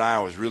Northern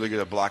Iowa was really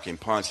good at blocking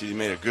punts. He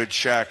made a good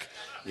check.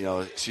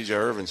 C.J.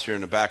 Irvin's here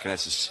in the back, and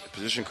that's his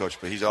position coach,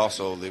 but he's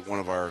also one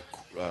of our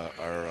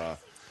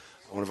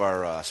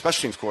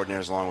special teams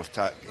coordinators, along with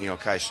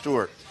Kai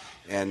Stewart.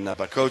 And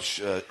but Coach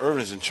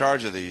Irvin is in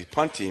charge of the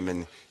punt team,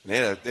 and they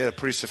had a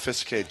pretty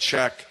sophisticated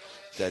check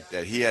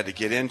that he had to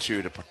get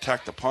into to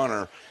protect the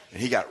punter,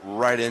 and he got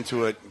right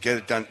into it, get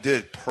it done,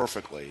 did it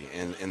perfectly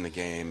in the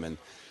game, and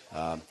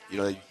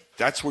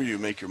that's where you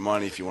make your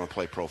money if you want to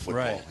play pro football.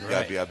 Right, you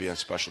got to be on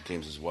special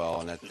teams as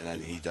well,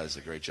 and he does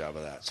a great job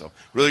of that. So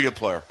really good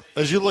player.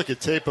 As you look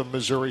at tape of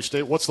Missouri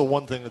State, what's the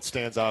one thing that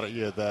stands out at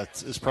you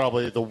that is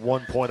probably the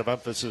one point of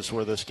emphasis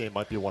where this game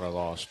might be won or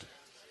lost?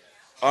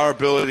 Our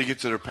ability to get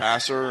to their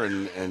passer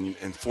and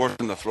force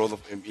them to throw the.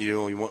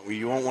 You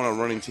won't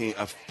want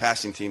a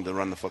passing team to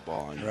run the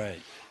football on you. Right.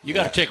 You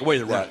got to take away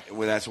the run.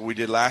 That's what we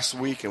did last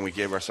week, and we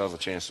gave ourselves a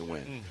chance to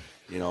win.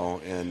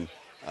 And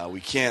we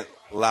can't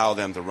allow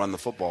them to run the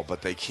football,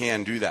 but they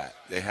can do that.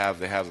 They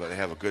have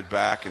a good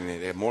back, and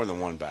they have more than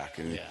one back,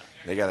 and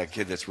they got a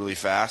kid that's really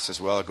fast as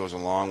well. It goes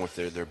along with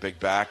their big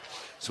back,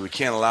 so we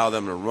can't allow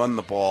them to run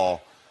the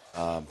ball.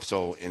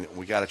 So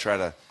we got to try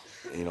to,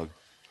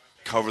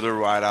 cover their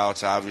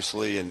wideouts,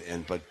 obviously,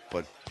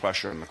 but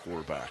pressure on the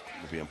quarterback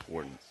will be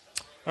important.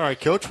 All right,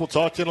 Coach, we'll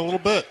talk to you in a little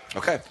bit.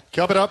 Okay.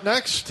 Coming up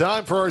next,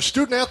 time for our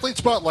Student Athlete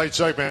Spotlight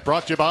segment,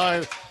 brought to you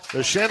by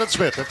the Shannon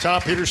Smith and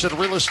Tom Peterson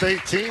Real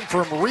Estate Team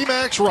from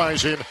RE/MAX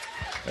Rising,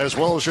 as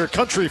well as your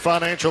country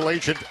financial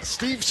agent,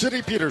 Steve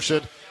City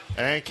Peterson,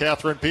 and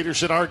Catherine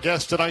Peterson, our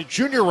guest tonight,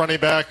 junior running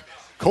back,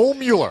 Cole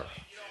Mueller.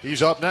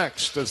 He's up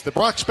next as the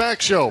Brock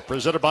Spack Show,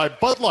 presented by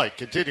Bud Light,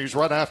 continues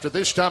right after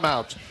this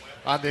timeout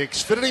on the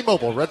Xfinity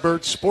Mobile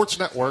Redbird Sports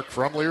Network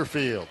from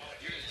Learfield.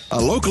 A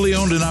locally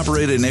owned and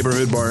operated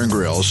neighborhood bar and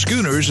grill,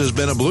 Schooners has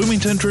been a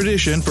Bloomington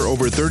tradition for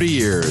over 30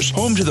 years.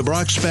 Home to the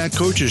Brock Spack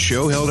Coaches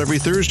Show held every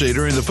Thursday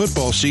during the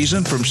football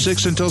season from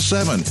 6 until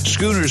 7.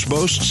 Schooners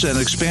boasts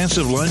an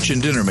expansive lunch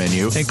and dinner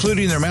menu,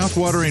 including their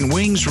mouth-watering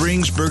wings,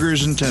 rings,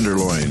 burgers, and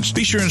tenderloins.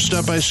 Be sure and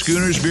stop by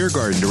Schooners Beer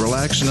Garden to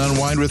relax and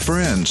unwind with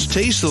friends.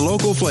 Taste the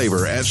local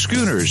flavor at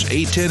Schooners,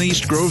 810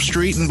 East Grove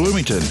Street in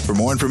Bloomington. For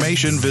more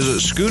information,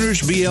 visit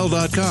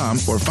SchoonersBL.com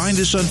or find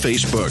us on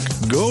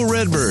Facebook. Go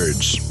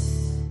Redbirds!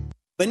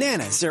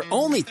 Bananas are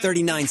only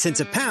 39 cents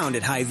a pound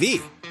at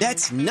Hy-Vee.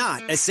 That's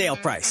not a sale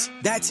price.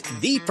 That's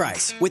the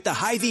price with the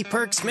Hy-Vee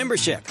Perks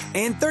membership.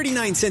 And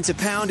 39 cents a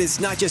pound is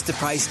not just the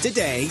price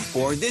today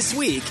or this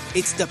week.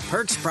 It's the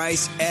Perks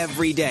price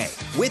every day.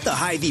 With the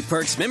Hy-Vee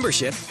Perks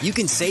membership, you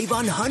can save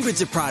on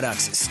hundreds of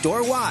products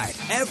store-wide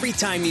every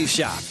time you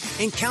shop.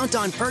 And count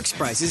on Perks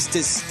prices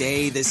to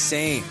stay the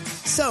same.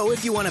 So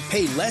if you want to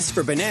pay less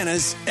for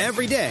bananas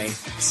every day,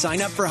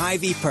 sign up for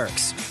Hy-Vee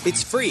Perks.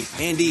 It's free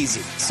and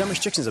easy. Some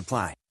restrictions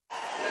apply.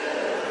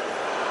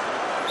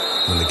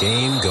 When the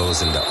game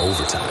goes into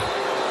overtime.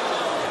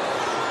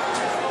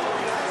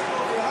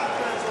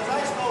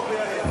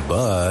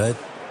 But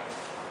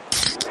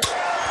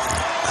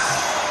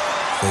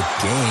the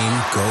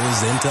game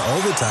goes into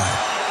overtime.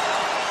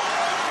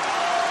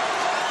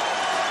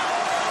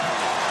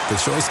 The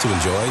choice to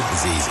enjoy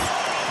is easy.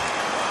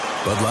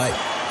 Bud Light.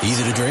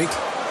 Easy to drink,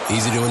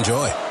 easy to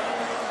enjoy.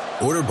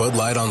 Order Bud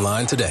Light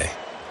online today.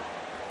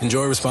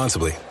 Enjoy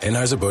responsibly.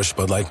 Anheuser-Busch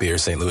Bud Light Beer,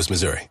 St. Louis,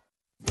 Missouri.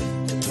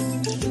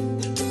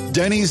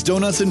 Denny's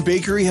Donuts and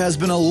Bakery has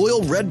been a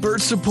loyal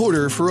Redbird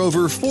supporter for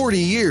over 40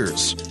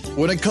 years.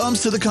 When it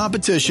comes to the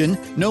competition,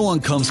 no one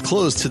comes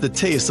close to the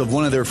taste of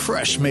one of their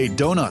fresh-made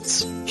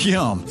donuts.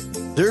 Yum!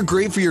 They're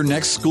great for your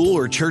next school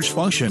or church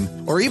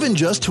function, or even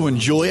just to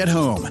enjoy at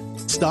home.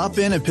 Stop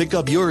in and pick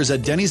up yours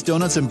at Denny's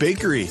Donuts and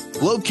Bakery,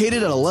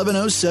 located at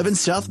 1107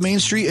 South Main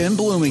Street in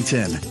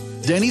Bloomington.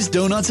 Denny's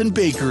Donuts and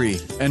Bakery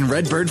and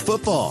Redbird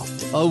football,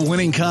 a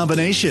winning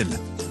combination.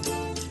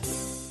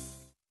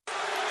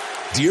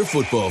 Dear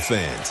football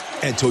fans,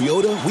 at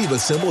Toyota, we've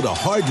assembled a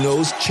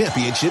hard-nosed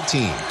championship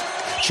team.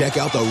 Check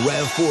out the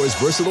RAV4's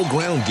versatile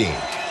ground game.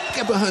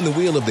 Get behind the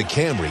wheel of the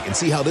Camry and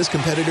see how this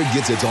competitor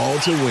gets its all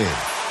to win.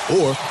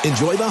 Or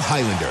enjoy the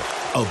Highlander,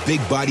 a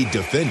big-bodied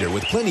defender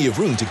with plenty of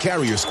room to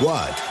carry your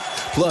squad.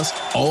 Plus,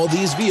 all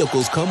these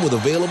vehicles come with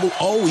available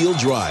all-wheel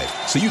drive,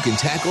 so you can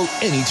tackle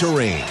any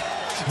terrain.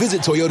 Visit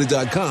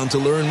Toyota.com to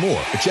learn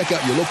more or check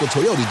out your local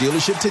Toyota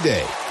dealership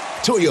today.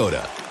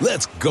 Toyota,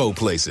 let's go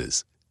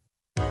places.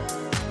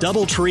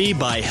 DoubleTree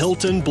by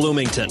Hilton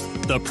Bloomington,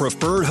 the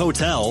preferred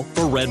hotel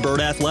for Redbird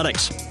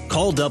Athletics.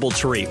 Call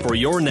DoubleTree for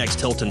your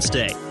next Hilton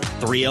stay.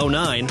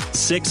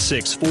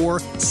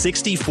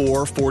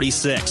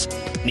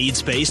 309-664-6446. Need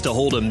space to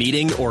hold a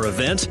meeting or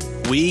event?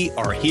 We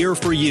are here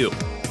for you.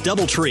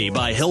 DoubleTree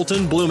by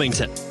Hilton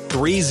Bloomington.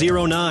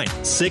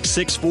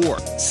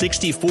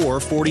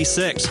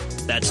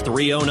 309-664-6446. That's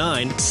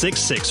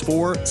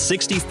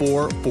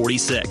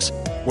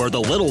 309-664-6446. Where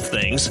the little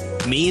things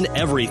mean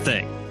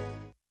everything.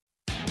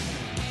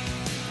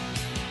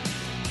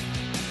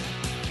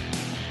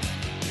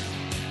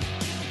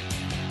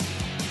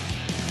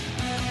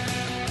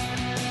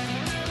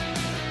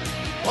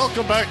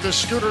 Welcome back to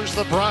Scooters,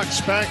 the Brock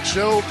Spack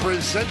Show,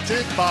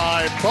 presented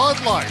by Bud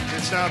Light.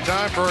 It's now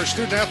time for our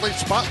Student Athlete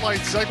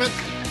Spotlight segment,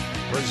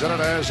 presented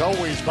as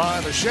always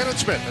by the Shannon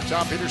Smith and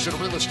Tom Peterson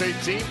Real Estate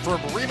Team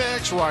from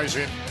RE/MAX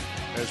Rising,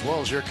 as well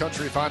as your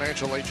country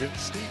financial agent,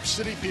 Steve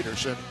City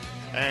Peterson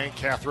and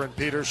Catherine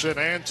Peterson.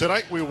 And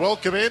tonight we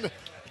welcome in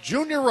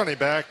junior running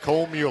back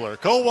Cole Mueller.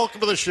 Cole,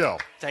 welcome to the show.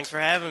 Thanks for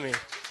having me.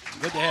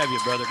 Good to have you,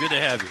 brother. Good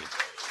to have you.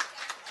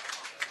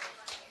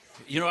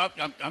 You know,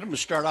 I'm going to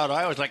start out.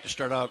 I always like to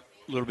start out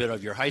a little bit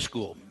of your high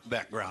school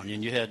background.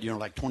 And you had,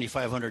 like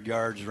 2,500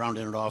 yards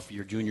rounding it off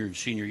your junior and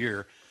senior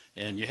year.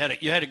 And you had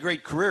a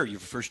great career. You were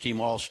first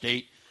team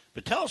All-State.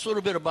 But tell us a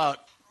little bit about,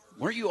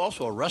 weren't you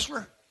also a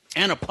wrestler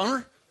and a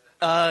punter?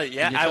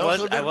 Yeah, I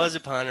was a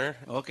punter.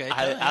 Okay.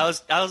 I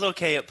was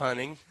okay at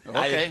punting.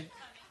 Okay.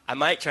 I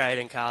might try it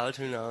in college.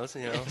 Who knows?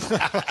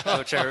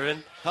 Coach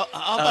Irvin. How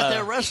about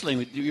that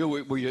wrestling?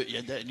 You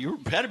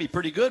had to be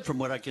pretty good from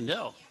what I can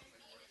tell.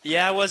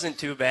 Yeah, I wasn't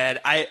too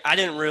bad. I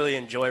didn't really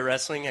enjoy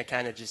wrestling. I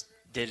kind of just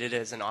did it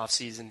as an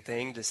off-season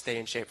thing to stay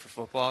in shape for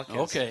football.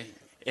 Okay.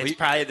 It's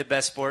probably the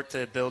best sport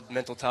to build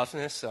mental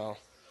toughness. So.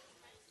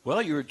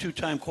 Well, you were a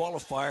two-time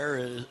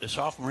qualifier, a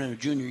sophomore and a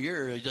junior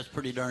year. That's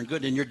pretty darn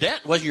good. And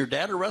wasn't your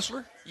dad a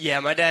wrestler? Yeah,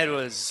 my dad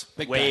was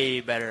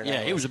way better.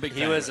 Yeah, he was a big time.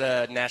 He was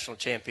a national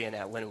champion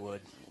at Lindenwood.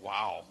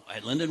 Wow.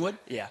 At Lindenwood?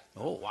 Yeah.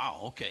 Oh,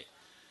 wow. Okay.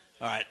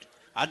 All right.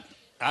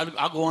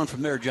 I'll go on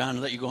from there, John,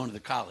 and let you go on to the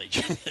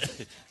college.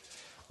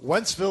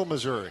 Wentzville,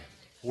 Missouri.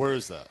 Where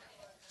is that?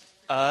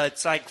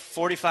 It's like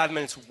 45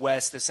 minutes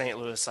west of St.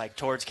 Louis, like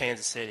towards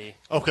Kansas City.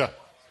 Okay.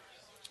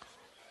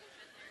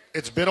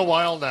 It's been a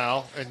while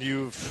now, and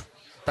you've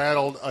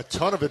battled a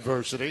ton of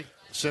adversity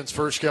since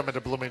first coming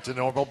to Bloomington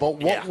Normal.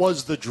 But what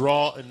was the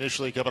draw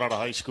initially coming out of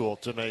high school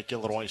to make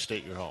Illinois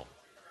State your home?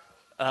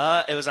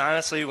 It was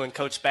honestly when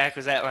Coach Spack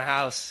was at my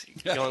house,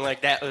 going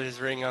like that with his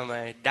ring on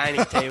my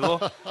dining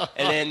table.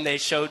 And then they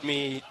showed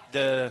me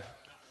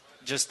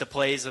just the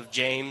plays of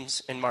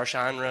James and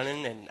Marshawn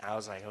running, and I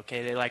was like,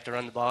 okay, they like to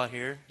run the ball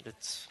here.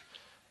 It's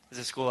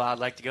a school I'd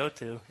like to go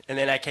to. And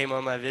then I came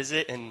on my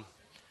visit, and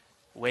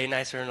way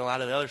nicer than a lot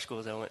of the other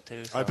schools I went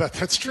to. So. I bet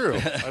that's true.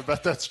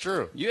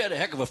 You had a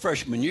heck of a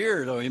freshman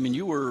year, though. I mean,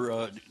 you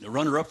were the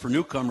runner-up for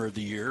newcomer of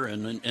the year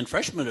and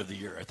freshman of the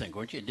year, I think,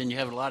 weren't you? Didn't you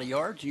have a lot of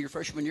yards in your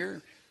freshman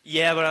year?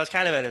 Yeah, but I was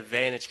kind of at an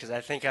advantage because I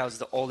think I was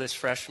the oldest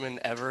freshman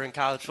ever in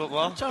college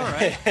football. That's all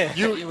right.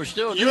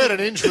 you had an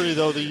injury,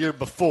 though, the year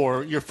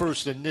before, your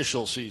first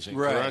initial season,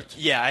 correct?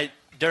 Yeah,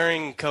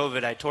 during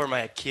COVID, I tore my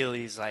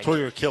Achilles. Tore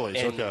your Achilles,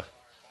 okay.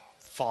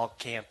 Fall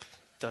camp.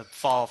 The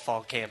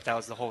fall camp, that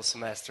was the whole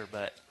semester,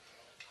 but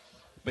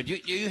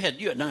you had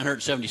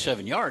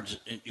 977 yards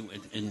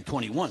in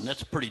 21.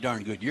 That's a pretty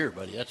darn good year,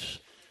 buddy.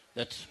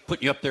 That's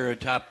putting you up there at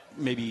top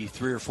maybe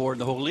 3 or 4 in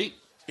the whole league.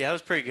 Yeah, it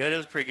was pretty good. It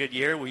was a pretty good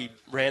year. We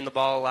ran the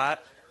ball a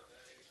lot.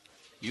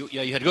 You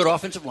had a good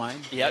offensive line.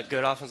 Yeah,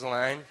 good offensive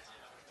line.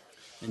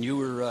 And you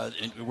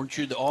weren't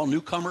you the all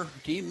newcomer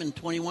team in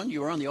 21?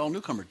 You were on the all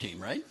newcomer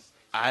team, right?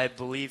 I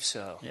believe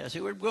so. Yeah,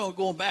 see, we're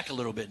going back a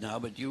little bit now,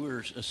 but you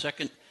were a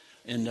second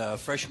in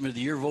freshman of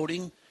the year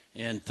voting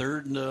and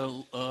third in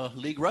the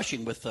league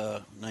rushing with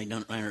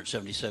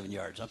 977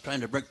 yards. I'm trying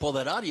to pull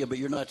that out of you, but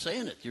you're not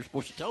saying it. You're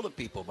supposed to tell the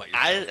people about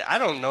yourself. I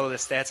don't know the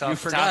stats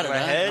off the top of my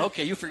head.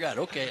 Okay, you forgot.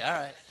 Okay, all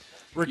right.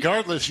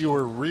 Regardless, you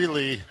were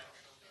really,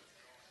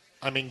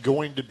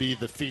 going to be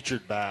the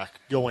featured back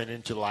going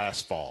into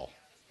last fall,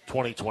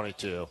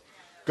 2022.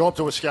 Go up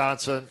to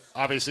Wisconsin.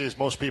 Obviously, as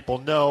most people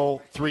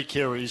know, 3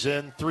 carries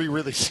in, 3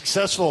 really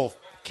successful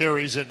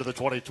carries into the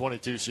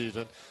 2022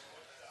 season.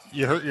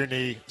 You hurt your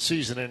knee,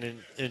 season-ending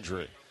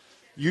injury.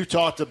 You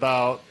talked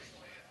about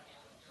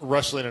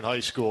wrestling in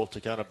high school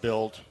to kind of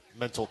build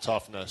mental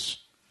toughness.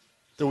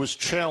 There was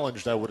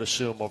challenged, I would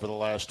assume, over the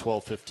last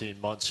 12,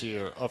 15 months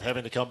here of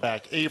having to come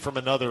back, from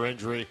another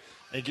injury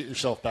and get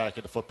yourself back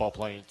into football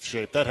playing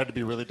shape. That had to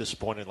be really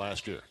disappointing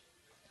last year.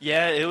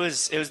 Yeah, it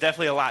was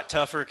definitely a lot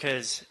tougher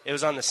because it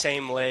was on the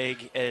same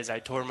leg as I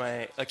tore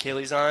my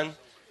Achilles on.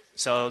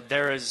 So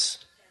there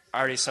was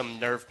already some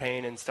nerve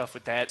pain and stuff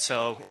with that.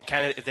 So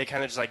they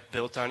kind of just like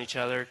built on each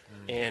other,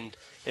 and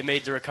it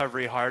made the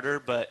recovery harder.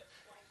 But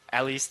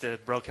at least the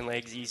broken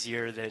leg's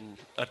easier than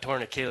a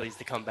torn Achilles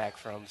to come back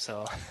from.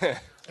 So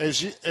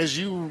as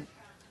you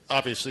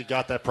obviously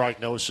got that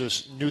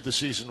prognosis, knew the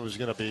season was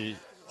going to be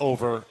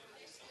over,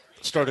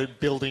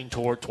 started building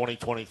toward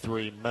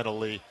 2023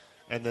 mentally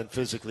and then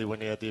physically when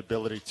you had the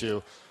ability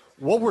to,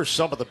 what were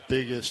some of the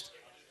biggest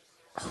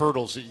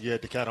hurdles that you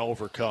had to kind of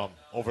overcome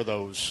over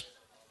those,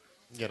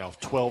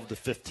 12 to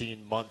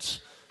 15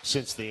 months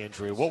since the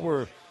injury?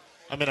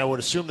 I would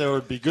assume there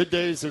would be good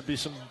days, there'd be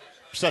some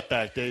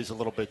setback days a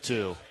little bit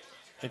too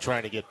in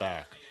trying to get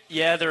back.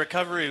 Yeah, the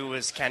recovery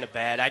was kind of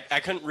bad. I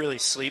couldn't really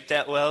sleep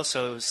that well,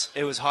 so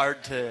it was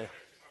hard to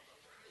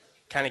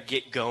kind of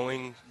get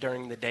going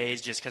during the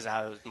days just because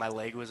my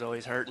leg was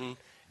always hurting.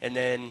 And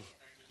then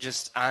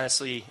just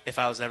honestly, if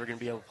I was ever going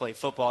to be able to play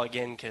football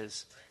again,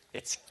 because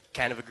it's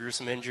kind of a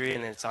gruesome injury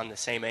and it's on the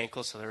same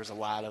ankle, so there was a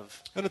lot of...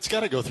 And it's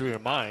got to go through your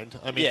mind.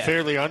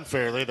 Fairly,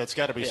 unfairly, that's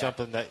got to be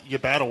something that you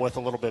battle with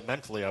a little bit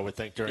mentally, I would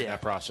think, during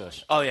that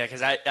process. Oh, yeah,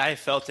 because I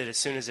felt it as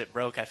soon as it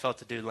broke. I felt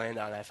the dude land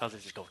on it. I felt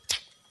it just go...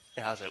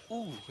 And I was like,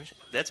 ooh,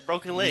 that's a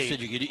broken leg. You said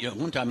you get it.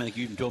 One time I think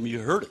you even told me you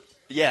heard it.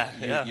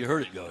 Yeah, You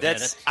heard it go.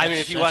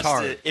 If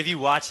you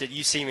watched it,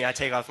 you see me. I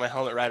take off my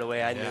helmet right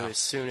away. I knew as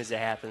soon as it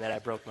happened that I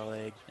broke my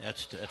leg.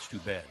 That's too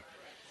bad.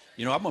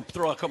 I'm going to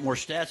throw a couple more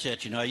stats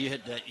at you. Now, you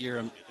had that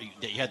year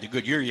that you had the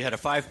good year. You had a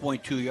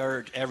 5.2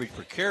 yard average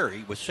per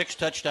carry with 6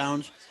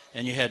 touchdowns,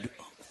 and you had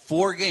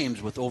 4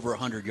 games with over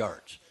 100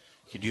 yards.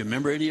 Do you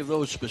remember any of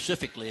those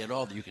specifically at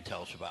all that you could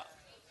tell us about?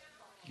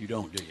 You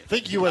don't, do you? I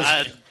think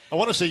I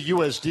want to say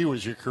USD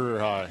was your career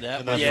high in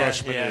that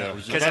freshman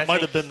year. That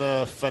might have been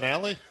the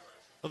finale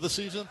of the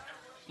season?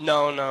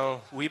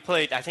 No. We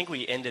played, I think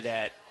we ended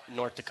at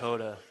North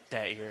Dakota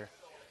that year.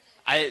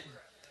 I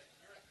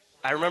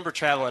remember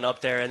traveling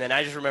up there, and then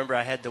I just remember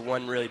I had the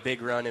one really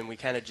big run, and we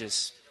kind of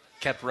just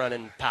kept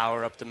running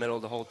power up the middle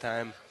the whole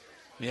time.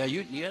 Yeah,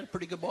 you had a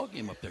pretty good ball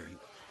game up there.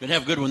 You're going to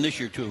have a good one this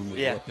year, too, when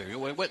we go up there.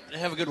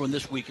 Have a good one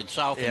this week in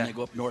South, and then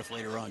go up north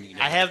later on.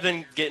 I have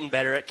been getting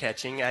better at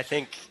catching. I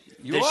think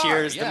this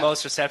year is the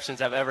most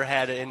receptions I've ever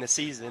had in the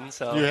season.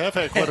 So you have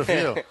had quite a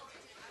few.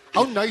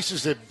 How nice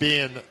has it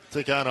been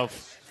to kind of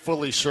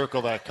fully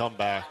circle that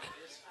comeback,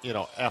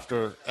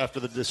 after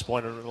the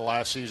disappointment in the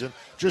last season?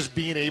 Just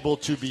being able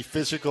to be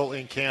physical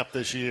in camp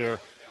this year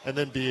and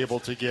then be able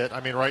to get,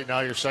 right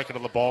now you're second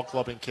in the ball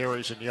club in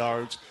carries and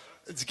yards.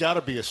 It's got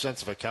to be a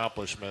sense of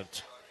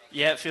accomplishment.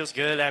 Yeah, it feels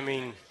good.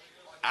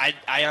 I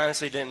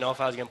honestly didn't know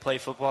if I was going to play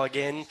football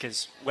again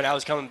because when I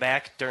was coming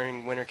back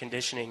during winter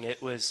conditioning,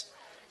 it was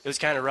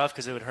kind of rough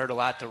because it would hurt a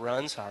lot to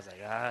run. So I was like,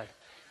 it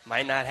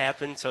might not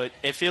happen. So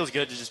it feels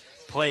good to just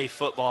play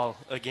football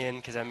again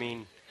because,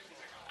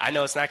 I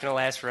know it's not going to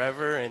last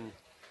forever and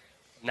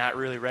not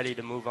really ready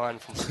to move on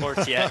from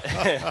sports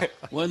yet.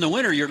 Well, in the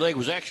winter, your leg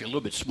was actually a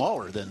little bit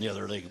smaller than the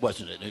other leg,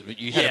 wasn't it?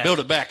 You had to build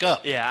it back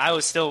up. Yeah, I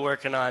was still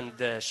working on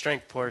the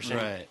strength portion.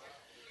 Right.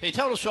 Hey,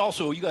 tell us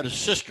also, you got a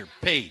sister,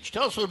 Paige.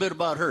 Tell us a little bit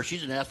about her.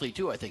 She's an athlete,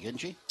 too, I think, isn't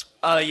she?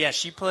 Yeah,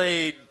 she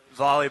played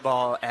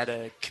volleyball at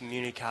a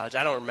community college.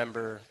 I don't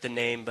remember the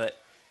name, but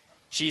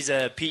she's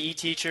a PE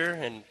teacher,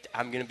 and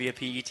I'm going to be a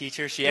PE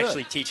teacher. She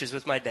actually teaches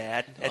with my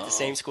dad at the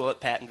same school at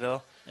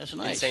Pattonville. That's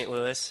nice. In St.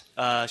 Louis.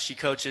 She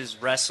coaches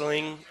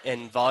wrestling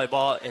and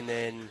volleyball, and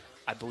then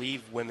I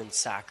believe women's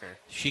soccer.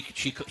 She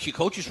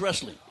coaches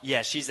wrestling?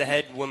 Yeah, she's the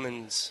head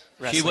women's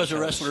wrestling She was a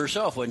coach. wrestler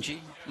herself, wasn't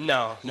she?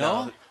 No.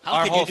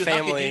 Our whole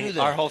family.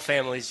 Our whole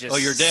family's just. Oh,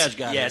 your dad's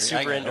got it. Yeah,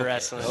 super into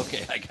wrestling.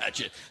 Okay, I got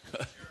you.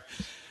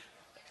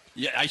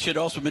 Yeah, I should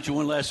also mention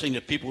one last thing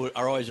that people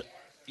are always.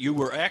 You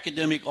were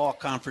academic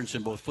all-conference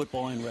in both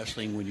football and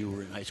wrestling when you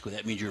were in high school.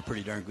 That means you're a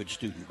pretty darn good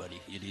student,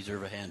 buddy. You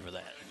deserve a hand for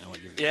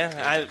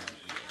that.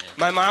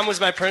 My mom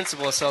was my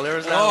principal, so there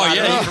was not a lot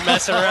of room for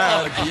messing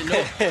around.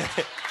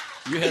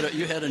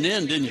 You had an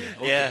end, didn't you?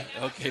 Okay. Yeah.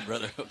 Okay,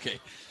 brother. Okay.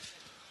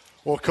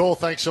 Well, Cole,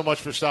 thanks so much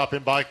for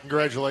stopping by.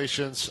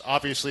 Congratulations,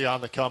 obviously,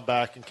 on the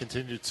comeback and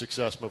continued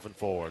success moving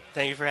forward.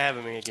 Thank you for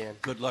having me again.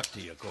 Good luck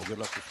to you, Cole. Good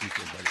luck this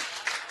weekend, buddy.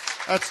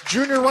 That's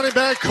junior running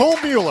back Cole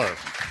Mueller.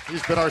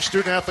 He's been our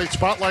Student Athlete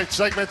Spotlight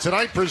segment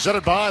tonight,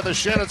 presented by the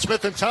Shannon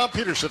Smith and Tom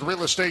Peterson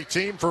Real Estate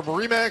Team from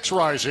RE/MAX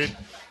Rising,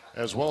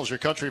 as well as your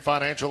country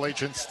financial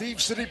agent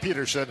Steve City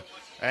Peterson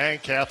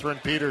and Catherine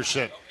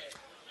Peterson.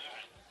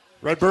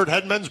 Redbird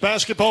head men's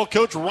basketball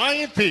coach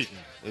Ryan Peaton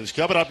is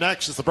coming up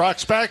next as the Brock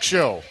Spack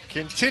Show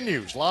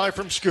continues live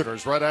from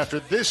Schooners right after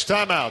this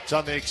timeout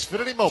on the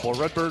Xfinity Mobile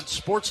Redbird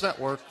Sports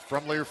Network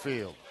from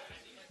Learfield.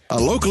 A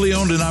locally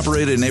owned and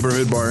operated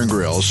neighborhood bar and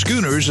grill,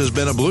 Schooners has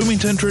been a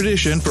Bloomington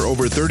tradition for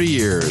over 30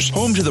 years.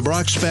 Home to the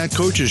Brock Spack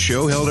Coaches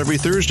Show held every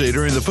Thursday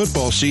during the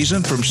football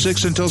season from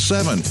 6 until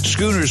 7.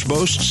 Schooners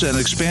boasts an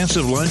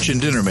expansive lunch and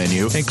dinner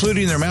menu,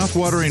 including their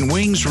mouth-watering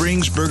wings,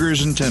 rings,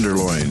 burgers, and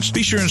tenderloins.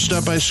 Be sure and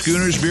stop by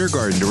Schooners Beer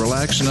Garden to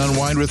relax and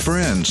unwind with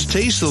friends.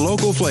 Taste the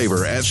local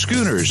flavor at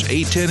Schooners,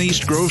 810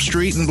 East Grove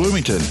Street in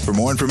Bloomington. For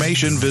more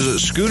information,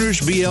 visit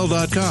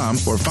SchoonersBL.com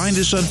or find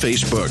us on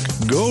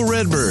Facebook. Go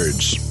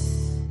Redbirds!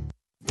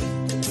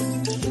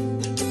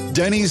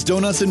 Denny's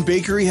Donuts and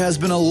Bakery has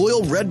been a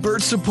loyal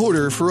Redbird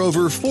supporter for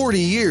over 40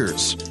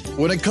 years.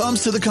 When it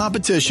comes to the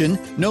competition,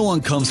 no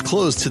one comes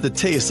close to the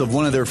taste of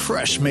one of their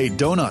fresh-made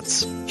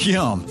donuts.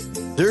 Yum!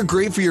 They're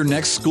great for your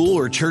next school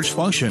or church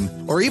function,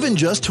 or even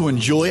just to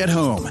enjoy at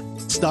home.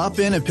 Stop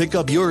in and pick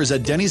up yours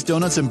at Denny's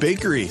Donuts and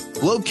Bakery,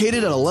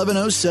 located at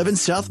 1107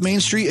 South Main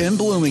Street in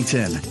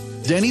Bloomington.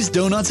 Denny's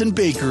Donuts and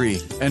Bakery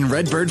and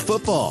Redbird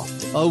football,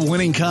 a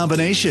winning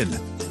combination.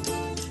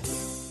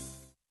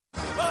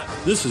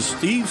 This is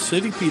Steve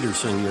City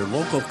Peterson, your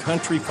local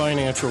country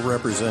financial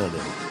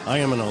representative. I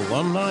am an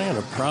alumni and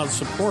a proud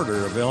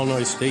supporter of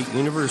Illinois State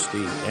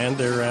University and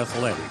their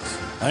athletics.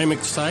 I am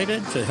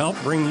excited to help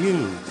bring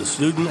you the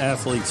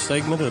student-athlete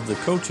segment of the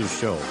Coaches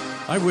Show.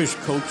 I wish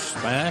Coach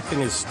Spack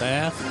and his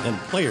staff and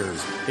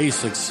players a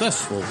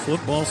successful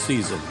football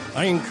season.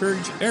 I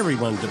encourage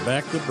everyone to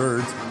back the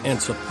Birds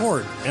and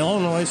support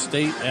Illinois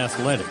State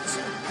athletics.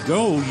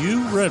 Go,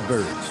 you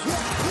Redbirds!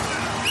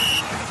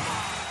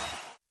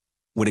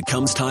 When it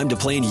comes time to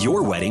plan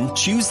your wedding,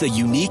 choose the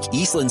unique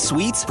Eastland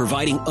Suites,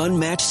 providing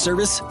unmatched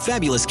service,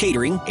 fabulous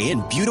catering,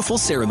 and beautiful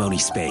ceremony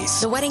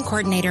space. The wedding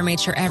coordinator made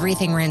sure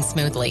everything ran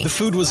smoothly. The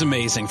food was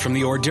amazing, from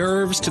the hors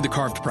d'oeuvres to the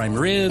carved prime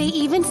rib. They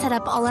even set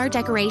up all our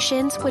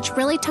decorations, which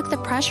really took the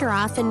pressure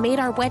off and made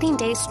our wedding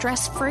day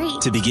stress-free.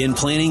 To begin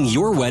planning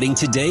your wedding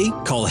today,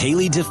 call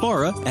Haley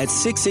DeFara at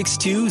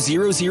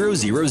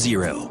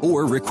 662-0000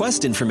 or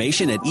request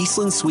information at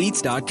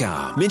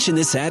eastlandsuites.com. Mention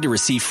this ad to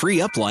receive free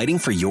uplighting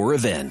for your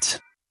event.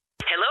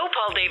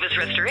 Paul Davis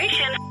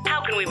Restoration.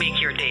 How can we make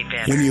your day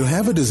better? When you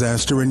have a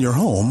disaster in your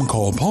home,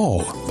 call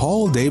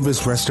Paul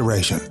Davis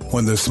Restoration.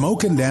 When the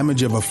smoke and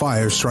damage of a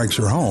fire strikes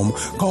your home,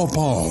 call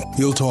Paul.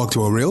 You'll talk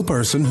to a real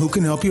person who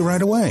can help you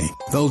right away.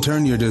 They'll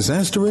turn your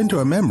disaster into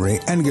a memory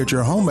and get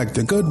your home back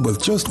to good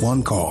with just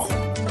one call.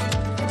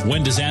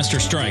 When disaster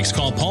strikes,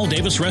 call Paul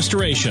Davis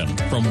Restoration.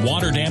 From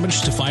water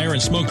damage to fire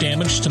and smoke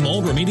damage to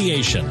mold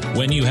remediation.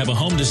 When you have a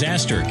home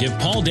disaster, give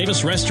Paul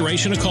Davis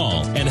Restoration a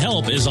call, and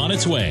help is on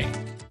its way.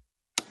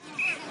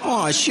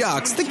 Aw,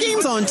 shucks. The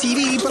game's on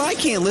TV, but I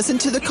can't listen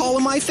to the call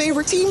of my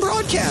favorite team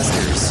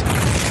broadcasters.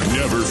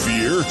 Never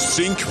fear.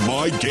 Sync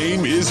My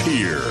Game is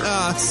here.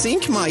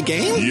 Sync My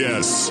Game?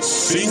 Yes,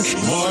 Sync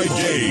My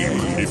Game.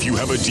 If you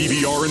have a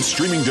DVR and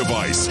streaming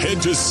device,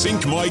 head to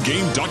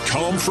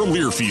syncmygame.com from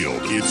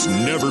Learfield. It's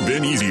never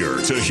been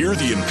easier to hear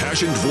the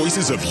impassioned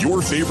voices of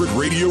your favorite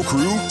radio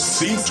crew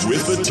synced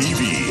with the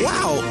TV.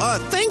 Wow,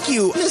 thank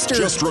you, Mr.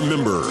 Just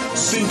remember,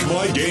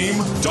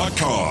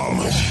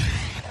 syncmygame.com.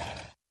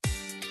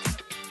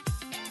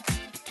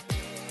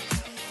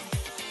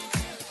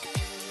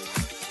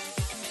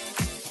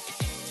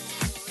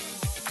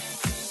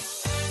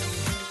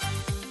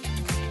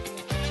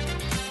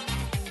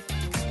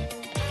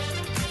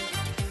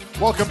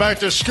 Welcome back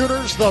to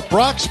Scooters. The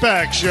Brock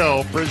Spack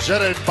Show,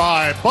 presented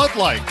by Bud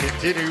Light,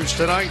 continues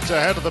tonight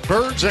ahead of the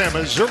Birds and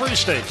Missouri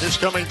State. This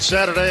coming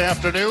Saturday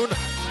afternoon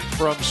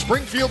from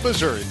Springfield,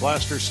 Missouri.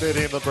 Blaster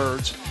Stadium, the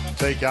Birds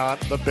take on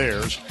the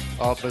Bears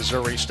of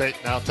Missouri State.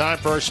 Now time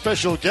for our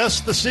special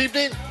guest this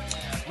evening,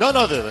 none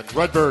other than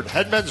Redbird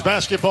head men's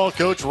basketball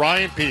coach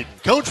Ryan Peden.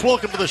 Coach,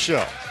 welcome to the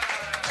show.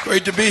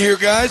 Great to be here,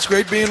 guys.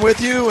 Great being with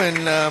you.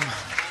 And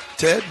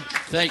Ted,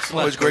 thanks. It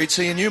was great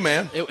seeing you,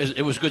 man.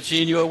 It was good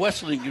seeing you at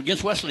Wesleyan,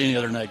 against Wesleyan the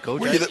other night, Coach.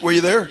 Were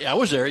you there? Yeah, I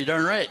was there. You're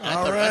darn right. I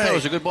thought it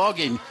was a good ball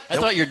game. I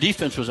thought your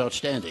defense was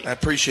outstanding. I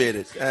appreciate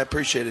it.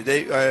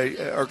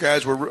 Our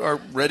guys are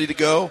ready to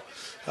go.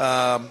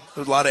 There's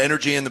a lot of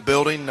energy in the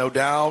building, no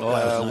doubt.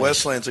 Nice.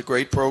 Wesleyan's a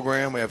great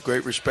program. We have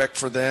great respect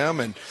for them,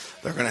 and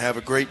they're going to have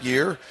a great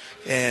year.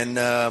 And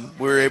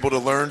we were able to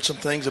learn some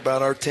things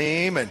about our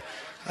team and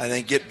I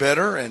think get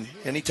better, and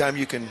anytime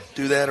you can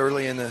do that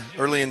early in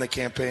the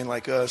campaign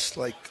like us,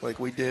 like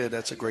we did,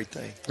 that's a great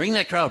thing. Bring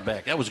that crowd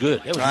back. That was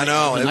good. I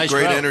know. It was nice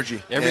great crowd.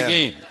 Energy. Every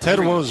game.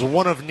 Ted was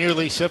one of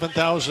nearly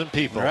 7,000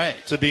 people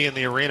to be in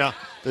the arena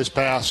this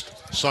past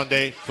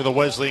Sunday for the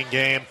Wesleyan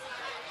game.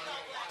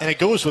 And it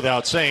goes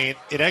without saying,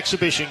 an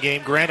exhibition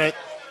game, granted,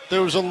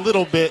 there was a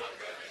little bit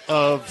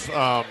of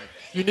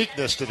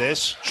uniqueness to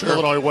this. Sure.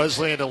 Illinois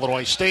Wesleyan,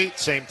 Illinois State,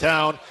 same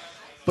town.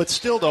 But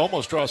still to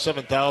almost draw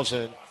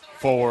 7,000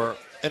 for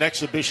an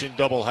exhibition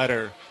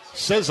doubleheader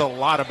says a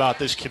lot about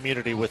this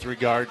community with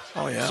regard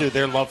to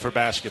their love for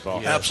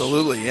basketball. Yes.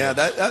 Absolutely, yeah.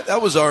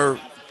 That was our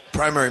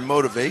primary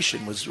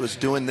motivation was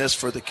doing this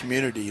for the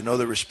community. You know,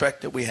 the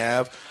respect that we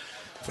have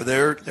for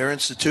their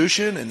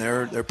institution and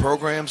their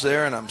programs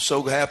there, and I'm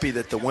so happy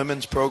that the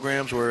women's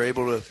programs were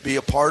able to be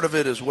a part of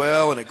it as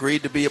well and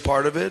agreed to be a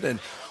part of it. And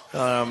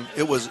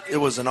It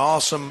was an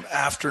awesome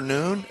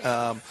afternoon,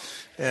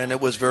 and it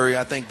was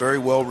very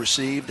well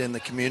received in the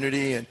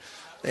community. And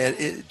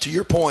to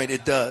your point,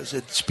 it does.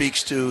 It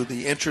speaks to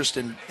the interest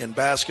in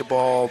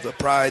basketball, the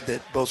pride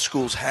that both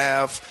schools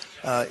have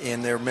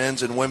in their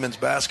men's and women's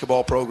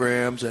basketball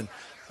programs, and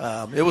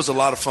it was a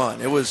lot of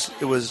fun. It was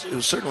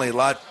certainly a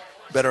lot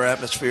better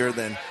atmosphere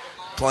than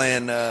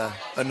playing a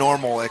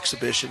normal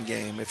exhibition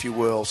game, if you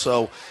will.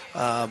 So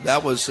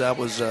that was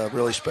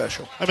really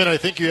special. I mean, I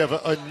think you have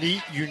a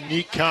neat,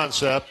 unique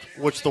concept,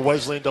 which the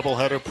Wesleyan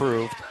doubleheader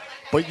proved,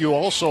 but you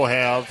also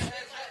have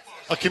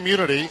a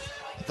community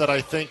that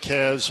I think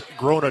has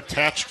grown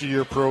attached to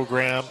your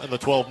program in the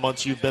 12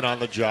 months you've been on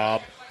the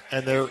job,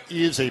 and there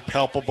is a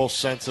palpable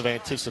sense of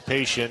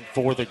anticipation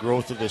for the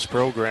growth of this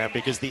program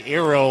because the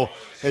arrow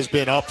has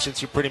been up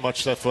since you pretty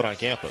much set foot on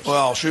campus.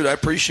 Well, shoot, I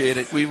appreciate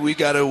it. We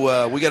got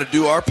to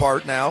do our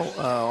part now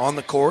on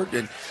the court,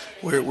 and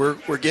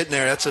we're getting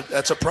there.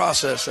 That's a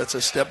process. That's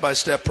a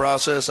step-by-step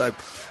process. I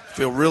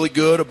feel really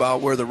good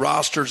about where the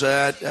roster's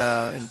at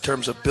in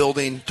terms of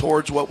building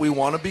towards what we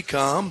want to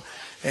become,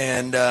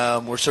 and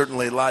we're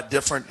certainly a lot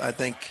different, I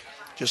think,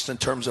 just in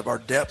terms of our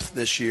depth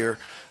this year.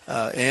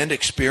 And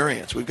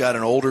experience. We've got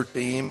an older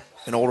team,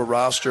 an older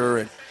roster,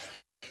 and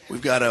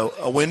we've got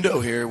a window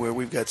here where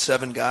we've got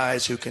 7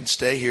 guys who can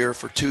stay here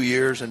for 2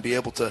 years and be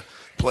able to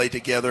play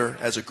together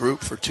as a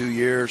group for 2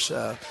 years.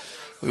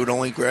 We would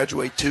only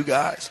graduate 2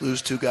 guys,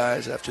 lose 2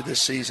 guys after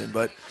this season.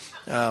 But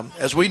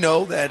as we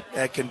know,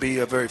 that can be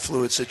a very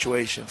fluid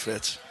situation,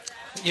 Fitz.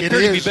 You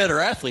appear to be better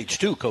athletes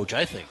too, Coach.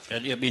 I think.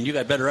 I mean, you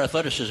got better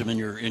athleticism in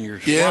your.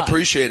 Yeah, slot,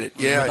 appreciate it.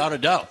 Yeah, without a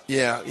doubt.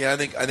 Yeah. I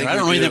think. I don't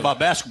know anything about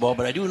basketball,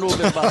 but I do know a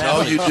bit about.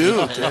 No, athletes. you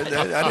do.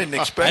 I didn't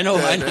expect I know.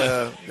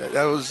 that.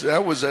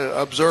 That was an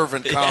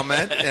observant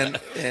comment,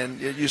 and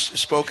you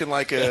spoken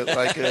like a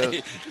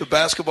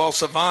baskesketball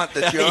savant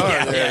that you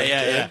are.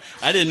 Yeah.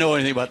 I didn't know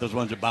anything about those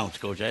ones that bounce,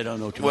 Coach. I don't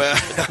know too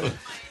much.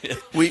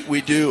 Well,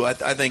 we do. I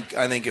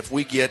think if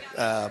we get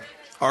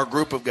our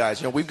group of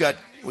guys,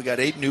 we got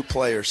 8 new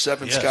players,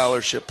 7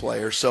 scholarship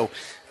players. So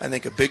I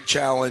think a big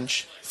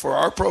challenge for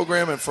our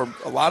program and for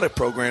a lot of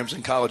programs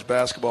in college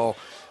basketball,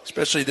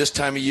 especially this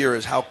time of year,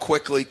 is how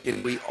quickly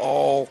can we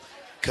all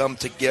come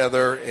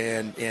together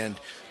and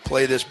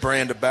play this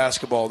brand of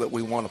basketball that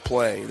we want to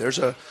play. There's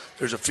a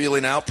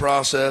feeling out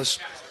process.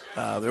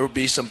 There will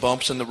be some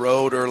bumps in the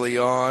road early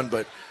on,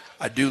 but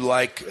I do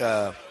like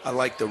the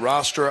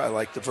roster. I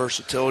like the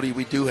versatility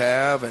we do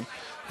have, and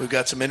we've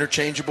got some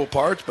interchangeable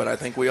parts, but I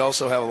think we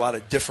also have a lot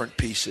of different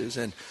pieces,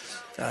 and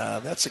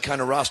that's the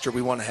kind of roster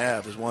we want to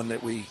have, is one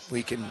that we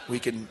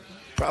can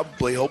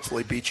probably,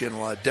 hopefully, beat you in a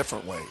lot of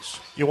different ways.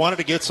 You wanted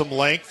to get some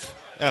length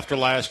after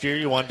last year.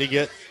 You wanted to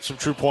get some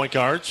true point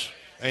guards,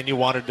 and you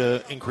wanted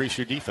to increase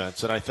your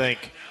defense. And I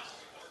think,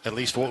 at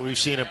least what we've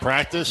seen in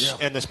practice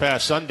and this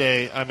past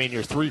Sunday, I mean,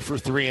 you're 3 for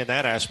 3 in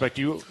that aspect.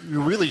 You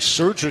really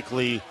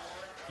surgically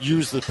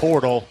use the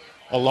portal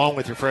along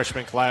with your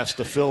freshman class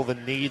to fill the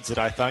needs that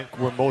I think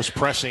were most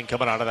pressing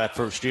coming out of that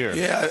first year.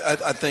 Yeah,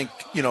 I think,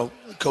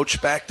 Coach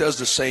Spack does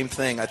the same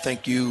thing. I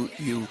think you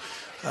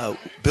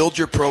build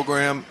your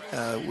program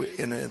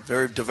in a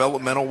very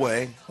developmental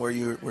way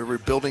where we're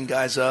building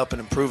guys up and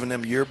improving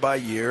them year by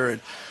year, and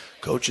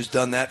Coach has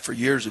done that for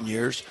years and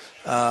years.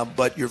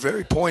 But you're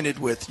very pointed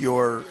with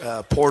your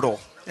portal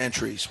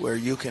entries where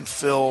you can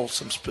fill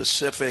some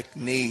specific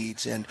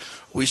needs, and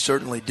we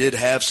certainly did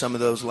have some of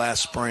those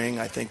last spring.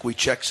 I think we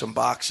checked some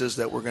boxes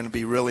that were going to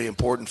be really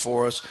important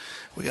for us.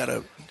 We got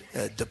a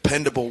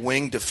dependable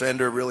wing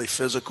defender, really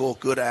physical,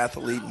 good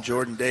athlete in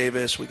Jordan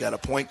Davis. We got a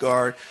point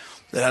guard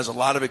that has a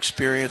lot of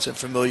experience and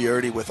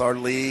familiarity with our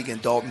league,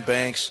 and Dalton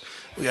Banks.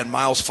 We got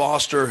Miles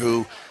Foster,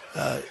 who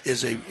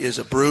is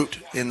a brute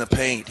in the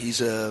paint.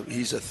 He's a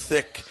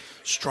thick,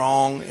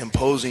 strong,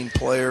 imposing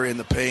player in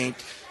the paint.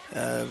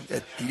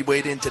 He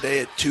weighed in today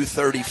at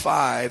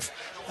 235,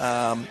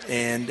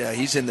 and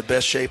he's in the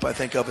best shape, I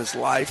think, of his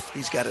life.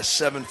 He's got a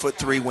 7'3"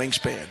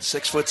 wingspan,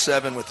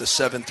 6'7" with a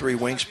 7'3"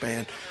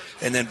 wingspan.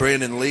 And then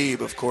Brandon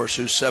Lieb, of course,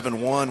 who's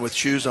 7'1" with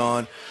shoes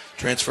on,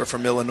 transfer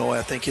from Illinois.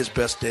 I think his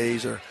best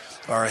days are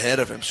ahead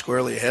of him,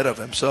 squarely ahead of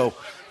him. So,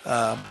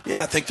 I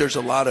think there's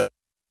a lot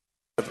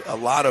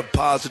of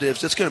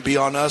positives. It's going to be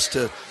on us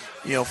to,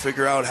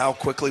 figure out how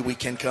quickly we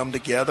can come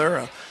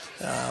together.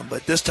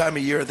 But this time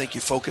of year, I think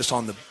you focus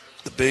on the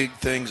big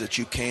things that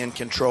you can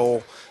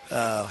control,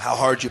 how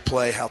hard you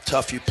play, how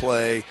tough you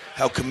play,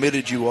 how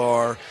committed you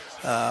are,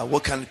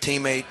 what kind of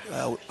teammate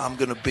I'm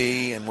going to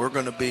be and we're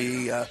going to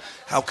be,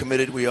 how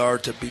committed we are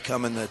to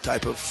becoming the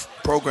type of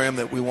program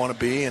that we want to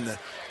be and the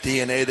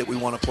DNA that we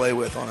want to play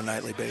with on a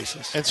nightly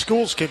basis. And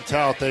schools can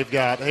tout. They've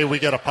got, hey, we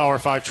got a Power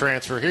 5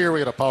 transfer here, we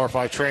got a Power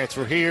 5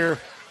 transfer here.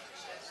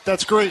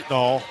 That's great and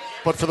all,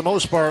 but for the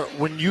most part,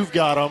 when you've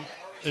got them,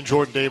 and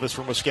Jordan Davis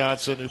from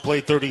Wisconsin, who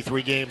played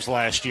 33 games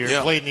last year,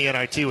 played in the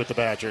NIT with the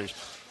Badgers.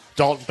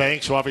 Dalton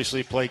Banks, who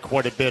obviously played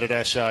quite a bit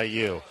at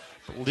SIU.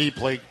 Lee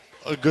played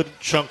a good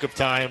chunk of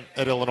time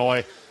at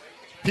Illinois.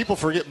 people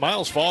forget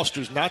Miles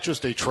Foster's not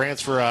just a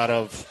transfer out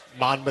of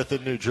Monmouth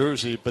in New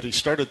Jersey, but he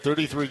started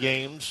 33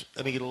 games,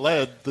 and he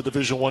led the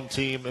Division I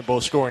team in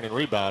both scoring and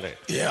rebounding.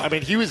 Yeah. I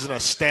mean, he was an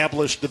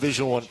established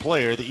Division I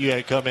player that you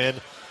had come in.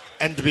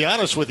 And to be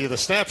honest with you, the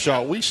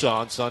snapshot we saw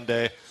on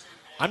Sunday,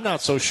 I'm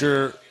not so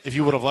sure if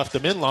you would have left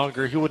him in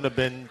longer, he wouldn't have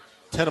been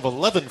 10 of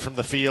 11 from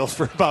the field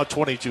for about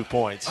 22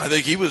 points. I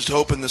think he was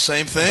hoping the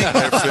same thing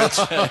there, Fitz.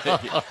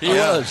 He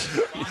was.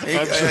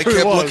 I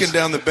kept looking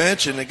down the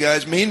bench, and the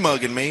guy's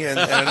mean-mugging me, and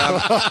I'm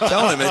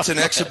telling him it's an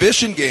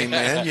exhibition game,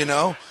 man, you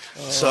know.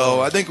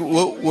 So I think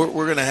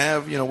we're going to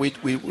have, you know, we're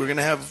going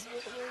to have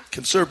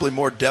considerably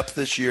more depth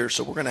this year,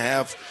 so we're going to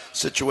have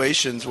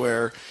situations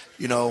where,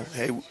 you know,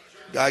 hey,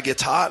 guy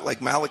gets hot like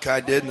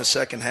Malachi did in the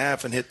second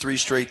half and hit 3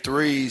 straight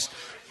threes.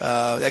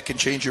 That can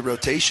change your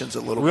rotations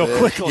a little real bit.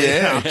 quickly.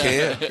 Yeah,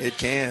 it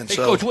can. Hey,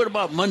 so, Coach, what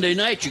about Monday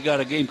night? You got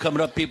a game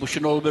coming up. People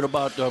should know a little bit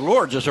about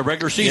Lords. It's a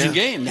regular season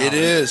game now. It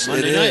is.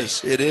 Monday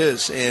night. It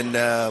is. And,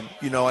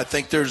 you know, I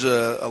think there's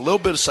a little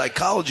bit of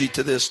psychology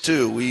to this,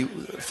 too.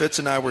 Fitz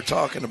and I were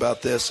talking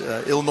about this.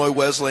 Illinois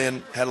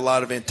Wesleyan had a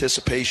lot of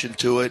anticipation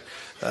to it.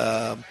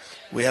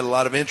 We had a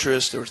lot of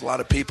interest. There was a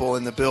lot of people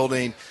in the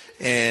building.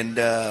 And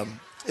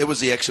it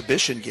was the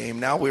exhibition game.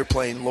 Now we're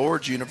playing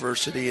Lourdes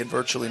University, and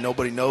virtually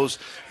nobody knows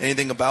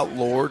anything about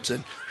Lourdes.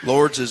 And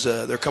Lourdes is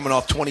they're coming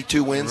off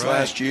 22 wins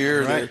last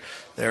year. Right.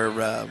 They're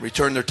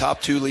returned their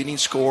top 2 leading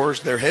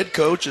scorers. Their head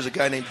coach is a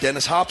guy named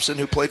Dennis Hobson,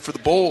 who played for the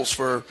Bulls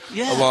for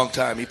a long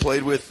time. He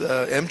played with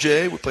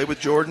MJ. We played with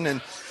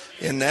Jordan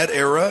in that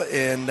era,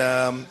 and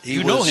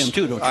you know him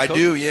too, don't you? I Coach?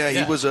 do. Yeah,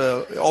 he was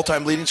a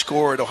all-time leading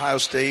scorer at Ohio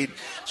State,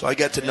 so I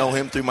got to know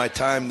him through my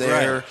time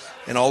there,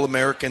 an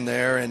All-American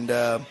there,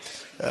 and.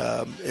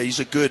 He's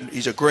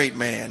a great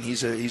man.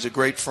 He's a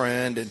great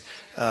friend,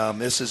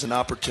 and this is an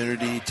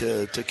opportunity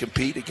to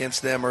compete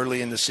against them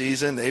early in the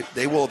season.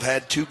 They will have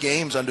had 2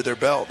 games under their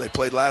belt. They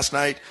played last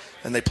night,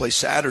 and they play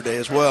Saturday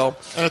as well.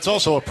 And it's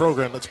also a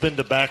program that's been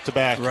to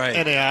back-to-back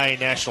NAIA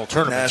national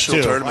tournaments,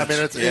 too. I mean,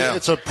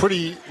 it's a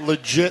pretty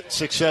legit,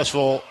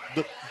 successful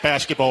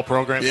basketball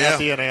program at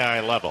the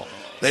NAIA level.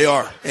 They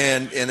are,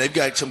 and they've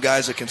got some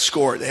guys that can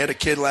score. They had a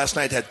kid last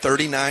night had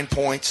 39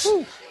 points.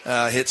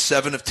 Hit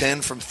 7 of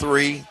 10 from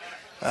 3,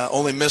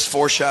 only missed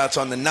 4 shots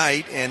on the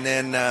night, and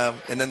then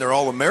their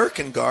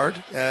All-American guard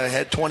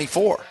had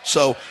 24.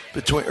 So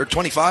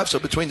 25. So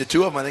between the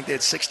two of them, I think they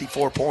had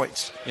 64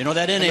 points. You know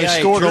that NAIA they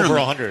scored tournament, over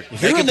 100.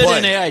 If you're in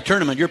that NAIA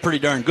tournament, you're pretty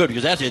darn good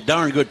because that's a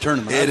darn good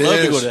tournament. I'd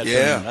love to go to that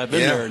tournament. I've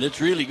been there, and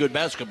it's really good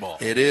basketball.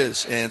 It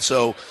is, and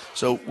so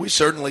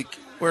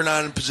we're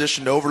not in a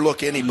position to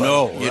overlook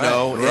anybody.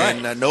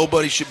 And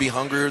nobody should be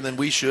hungrier than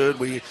we should.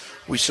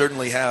 We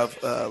certainly have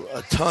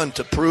a ton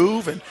to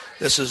prove, and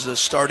this is the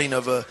starting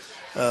of a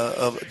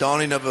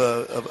dawning of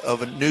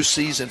a new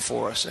season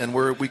for us, and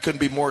we couldn't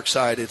be more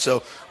excited.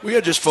 So we got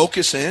to just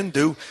focus in,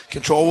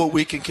 control what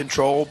we can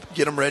control,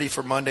 get them ready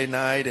for Monday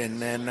night, and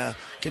then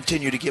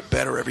continue to get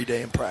better every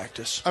day in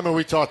practice. I mean,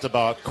 we talked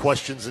about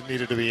questions that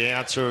needed to be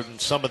answered and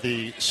some of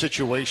the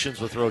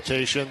situations with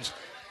rotations.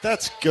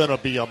 That's going to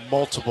be a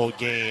multiple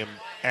game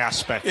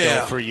aspect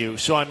though, for you.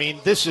 So, I mean,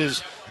 this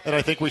is, and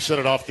I think we said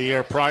it off the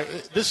air,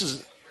 this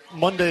is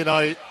Monday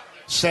night,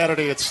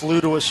 Saturday at SLU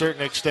to a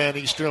certain extent,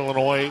 Eastern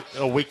Illinois,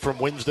 a week from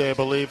Wednesday, I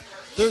believe.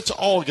 It's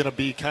all going to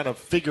be kind of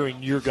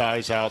figuring your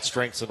guys out,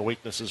 strengths and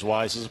weaknesses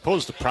wise, as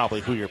opposed to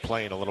probably who you're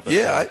playing a little bit.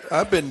 Yeah,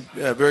 I've been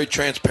very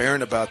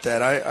transparent about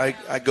that.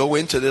 I go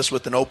into this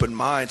with an open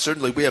mind.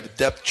 Certainly we have a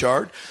depth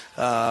chart.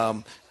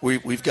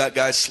 We've got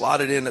guys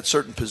slotted in at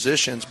certain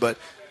positions, but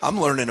I'm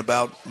learning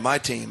about my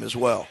team as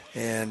well.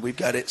 And we've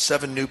got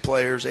 7 new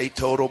players, 8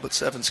 total, but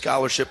 7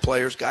 scholarship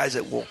players, guys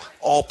that will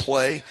all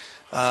play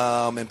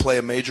and play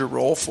a major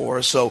role for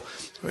us. So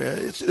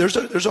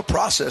there's a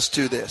process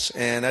to this,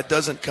 and that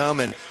doesn't come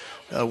in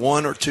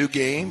 1 or 2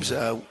 games.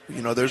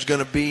 There's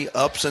going to be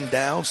ups and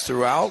downs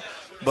throughout,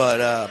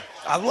 but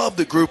I love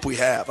the group we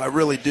have. I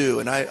really do,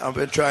 and I've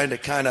been trying to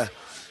kind of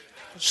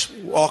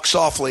walk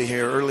softly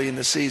here early in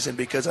the season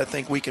because I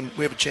think we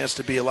have a chance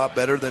to be a lot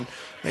better than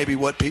maybe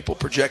what people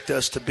project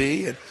us to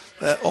be, and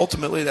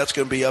ultimately that's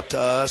going to be up to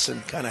us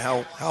and kind of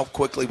how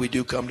quickly we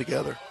do come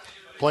together.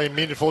 Playing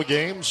meaningful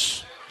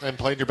games and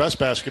playing your best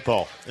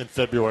basketball in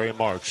February and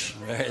March.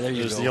 Right, there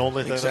you is go. the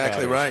only thing.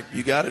 Exactly right.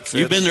 You got it, Fitz.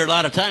 You've been there a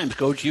lot of times,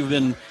 Coach. You've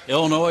been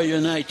Illinois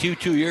United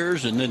 2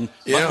 years, and then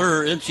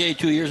Butler NCAA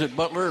 2 years at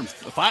Butler.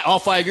 All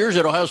 5 years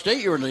at Ohio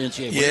State, you were in the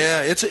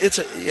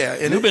NCAA. Yeah,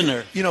 and you've been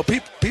there.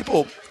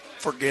 People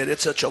forget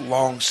it's such a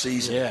long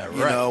season. Yeah,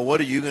 right. What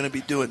are you going to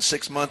be doing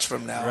 6 months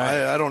from now?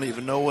 Right. I don't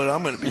even know what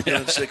I'm going to be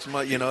doing 6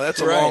 months.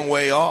 That's a long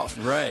way off.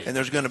 Right. And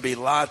there's going to be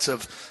lots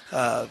of,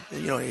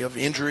 you have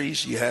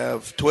injuries, you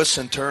have twists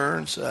and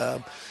turns.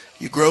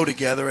 You grow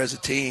together as a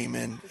team,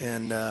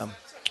 and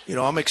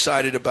I'm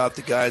excited about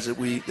the guys that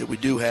we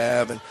do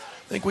have, and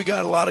I think we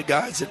got a lot of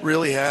guys that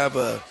really have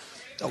a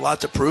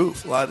lot to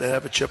prove, a lot that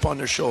have a chip on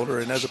their shoulder,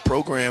 and as a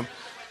program,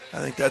 I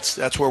think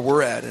that's where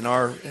we're at in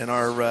our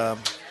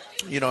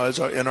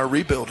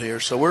rebuild here.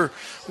 So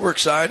we're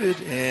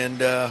excited, and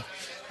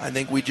I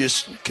think we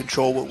just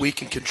control what we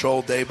can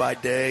control day by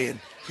day, and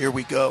here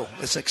we go.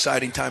 It's an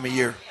exciting time of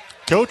year.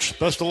 Coach,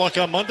 best of luck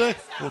on Monday.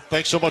 Well,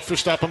 thanks so much for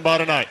stopping by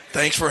tonight.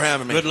 Thanks for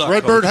having me. Good luck,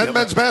 Redbird Coach. head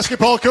men's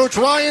basketball coach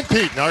Ryan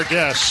Peaton, our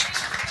guest.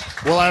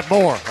 We'll have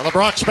more on the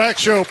Brock Spack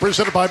Show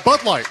presented by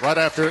Bud Light right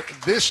after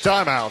this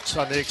timeout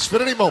on the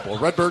Xfinity Mobile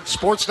Redbird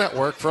Sports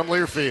Network from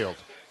Learfield.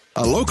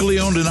 A locally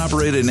owned and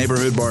operated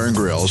neighborhood bar and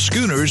grill,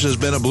 Schooners has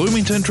been a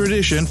Bloomington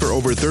tradition for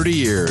over 30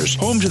 years.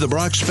 Home to the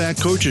Brock Spack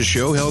Coaches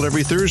Show held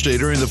every Thursday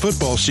during the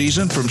football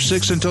season from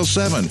 6 until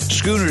 7.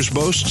 Schooners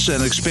boasts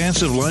an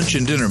expansive lunch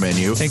and dinner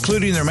menu,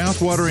 including their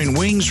mouth-watering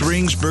wings,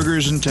 rings,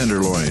 burgers, and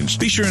tenderloins.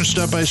 Be sure and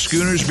stop by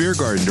Schooners Beer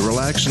Garden to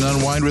relax and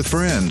unwind with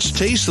friends.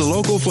 Taste the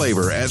local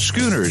flavor at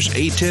Schooners,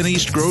 810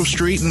 East Grove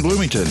Street in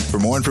Bloomington. For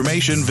more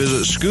information,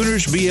 visit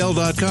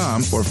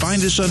SchoonersBL.com or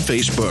find us on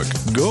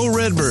Facebook. Go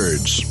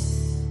Redbirds!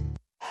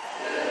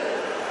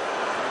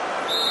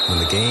 When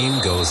the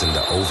game goes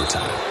into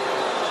overtime.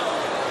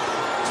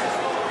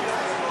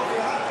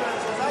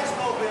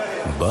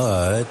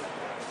 But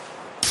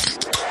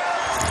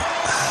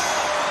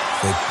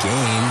the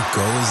game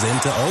goes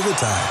into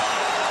overtime.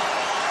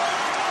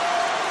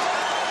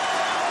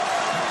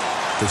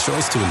 The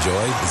choice to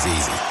enjoy is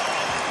easy.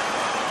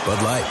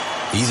 Bud Light,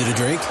 easy to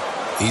drink,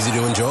 easy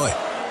to enjoy.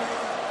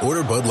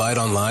 Order Bud Light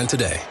online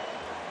today.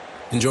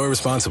 Enjoy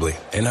responsibly.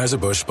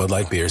 Anheuser-Busch Bud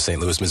Light Beer,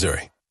 St. Louis,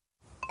 Missouri.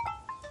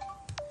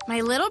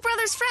 My little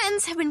brother's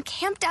friends have been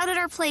camped out at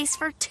our place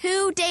for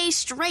 2 days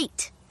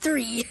straight.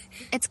 3.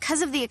 It's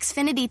because of the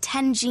Xfinity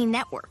 10G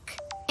network.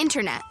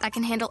 Internet that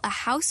can handle a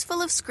house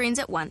full of screens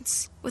at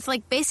once, with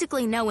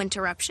basically no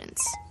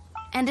interruptions.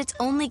 And it's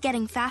only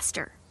getting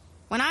faster.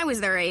 When I was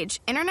their age,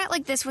 internet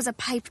like this was a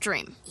pipe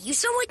dream. You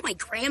sound like my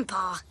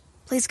grandpa.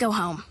 Please go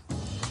home.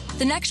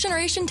 The next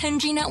generation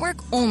 10G network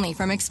only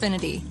from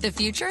Xfinity. The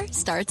future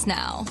starts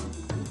now.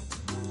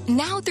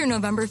 Now through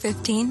November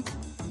 15th,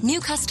 new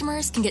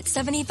customers can get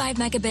 75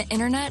 megabit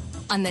internet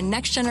on the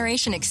next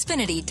generation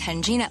Xfinity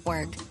 10G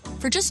network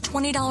for just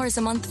 $20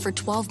 a month for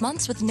 12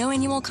 months with no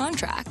annual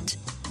contract.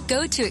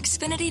 Go to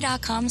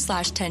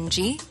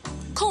Xfinity.com/10G,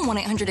 call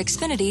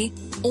 1-800-XFINITY,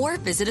 or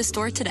visit a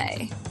store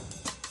today.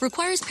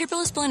 Requires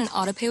paperless billing and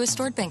auto-pay with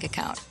stored bank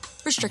account.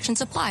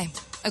 Restrictions apply.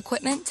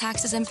 Equipment,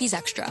 taxes, and fees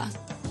extra.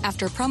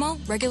 After promo,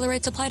 regular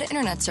rates apply to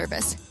internet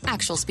service.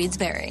 Actual speeds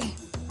vary.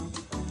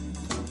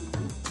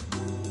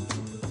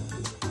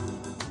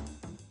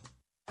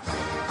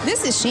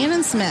 This is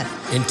Shannon Smith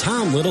and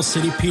Tom Little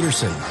City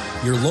Peterson,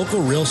 your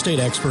local real estate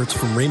experts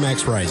from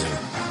RE/MAX Rising.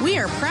 We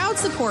are proud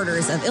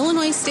supporters of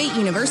Illinois State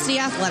University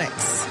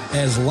Athletics.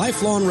 As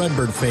lifelong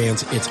Redbird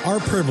fans, it's our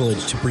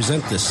privilege to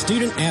present the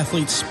Student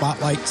Athlete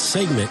Spotlight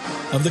segment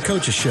of the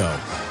Coaches Show.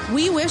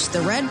 We wish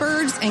the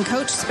Redbirds and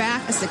Coach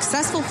Spack a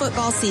successful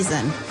football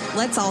season.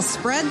 Let's all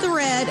spread the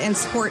red and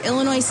support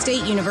Illinois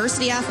State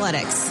University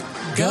Athletics.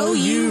 Go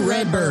you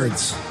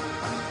Redbirds!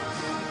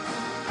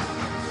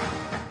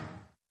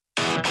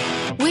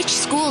 Which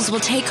schools will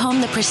take home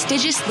the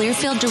prestigious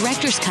Learfield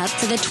Directors Cup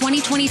for the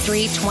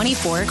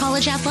 2023-24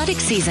 college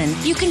athletics season?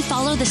 You can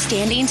follow the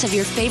standings of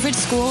your favorite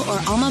school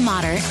or alma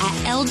mater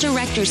at L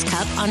Directors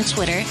Cup on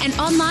Twitter and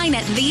online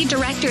at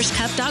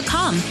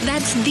thedirectorscup.com.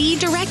 That's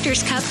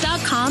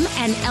thedirectorscup.com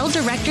and L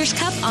Directors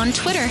Cup on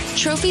Twitter.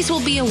 Trophies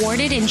will be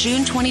awarded in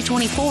June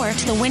 2024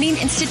 to the winning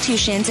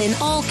institutions in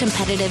all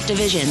competitive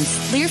divisions.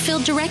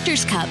 Learfield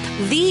Directors Cup,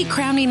 the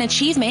crowning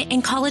achievement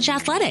in college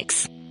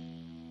athletics.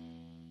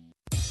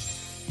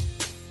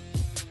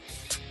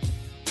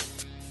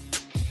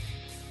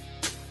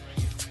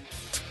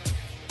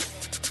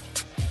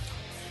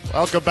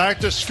 Welcome back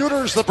to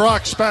Scooters, the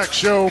Brock Spack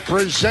Show,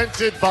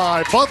 presented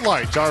by Bud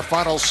Light. Our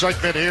final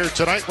segment here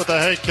tonight with the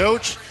head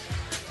coach.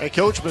 Hey,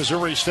 Coach,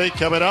 Missouri State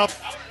coming up.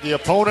 The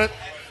opponent,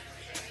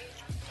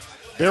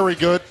 very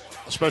good,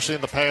 especially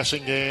in the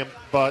passing game.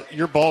 But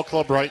your ball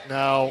club right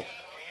now,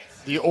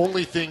 the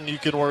only thing you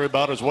can worry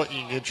about is what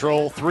you can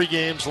control. 3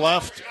 games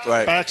left.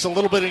 Right. Back's a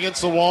little bit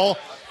against the wall,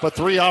 but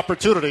 3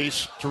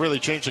 opportunities to really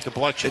change the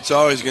complexion. It's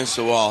always against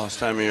the wall this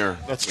time of year.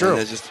 That's true. And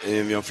it's just,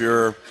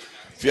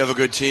 if you have a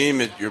good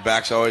team, your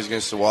back's always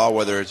against the wall,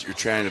 whether it's you're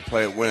trying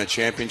to win a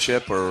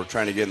championship or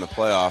trying to get in the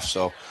playoffs.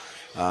 So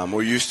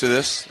we're used to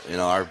this.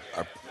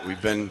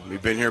 We've been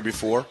here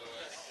before,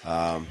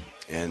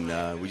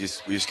 and we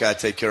just got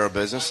to take care of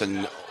our business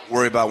and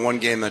worry about one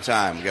game at a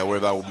time. We got to worry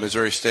about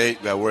Missouri State.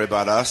 We got to worry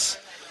about us,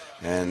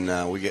 and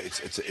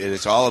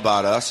it's all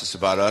about us. It's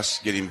about us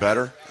getting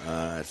better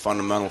at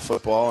fundamental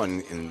football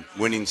and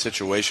winning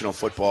situational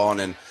football, and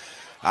then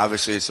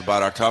obviously it's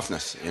about our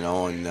toughness,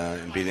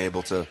 and being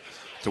able to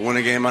win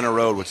a game on the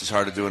road, which is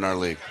hard to do in our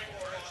league.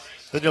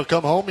 Then you'll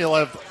come home. You'll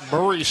have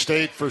Murray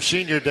State for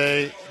Senior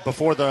Day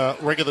before the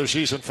regular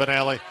season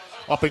finale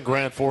up in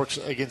Grand Forks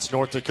against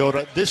North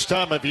Dakota. This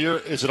time of year,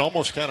 is it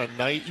almost kind of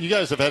nice? You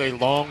guys have had a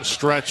long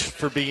stretch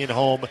for being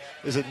home.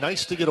 Is it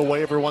nice to get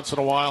away every once in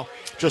a while,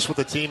 just with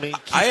the teaming?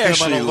 I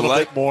actually a little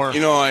bit more.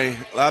 A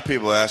lot of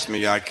people ask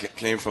me. I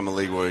came from a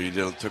league where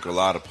you took a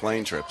lot of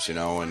plane trips,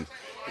 and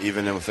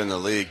even within the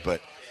league,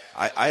 but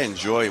I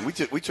enjoy. We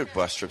took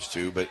bus trips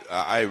too, but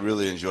I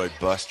really enjoy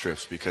bus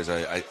trips because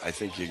I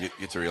think you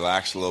get to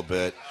relax a little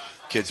bit.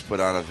 Kids put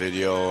on a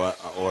video,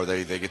 or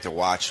they get to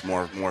watch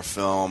more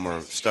film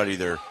or study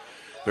their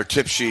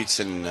tip sheets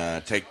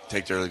and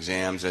take their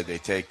exams that they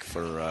take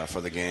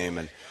for the game,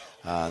 and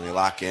they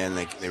lock in,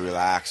 they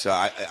relax. So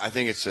I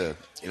think it's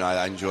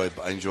I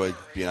enjoy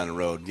being on the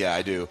road. Yeah,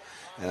 I do.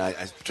 And I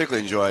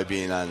particularly enjoy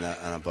being on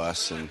a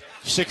bus and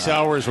 6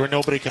 hours where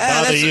nobody can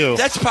bother you.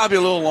 That's probably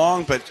a little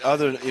long, but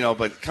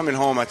but coming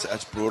home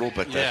that's brutal.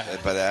 But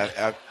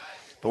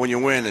but when you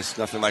win, it's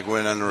nothing like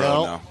winning on the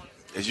road now.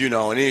 As you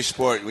know, in any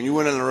sport, when you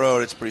win on the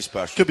road, it's pretty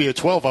special. Could be a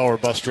 12-hour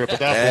bus trip at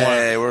that point.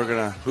 Hey, we're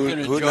gonna hoot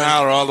and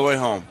holler all the way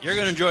home. You're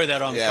gonna enjoy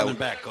that coming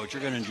back, Coach.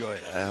 You're gonna enjoy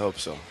it. I hope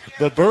so.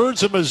 The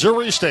Birds of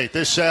Missouri State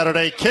this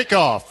Saturday.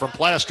 Kickoff from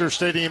Plaster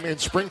Stadium in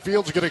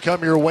Springfield is going to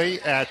come your way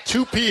at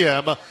 2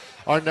 p.m.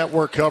 Our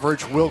network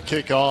coverage will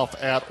kick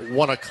off at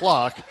 1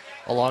 o'clock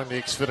along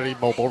the Xfinity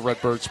Mobile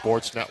Redbird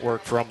Sports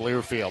Network from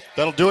Learfield.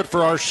 That'll do it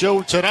for our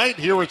show tonight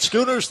here at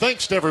Schooners.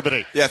 Thanks to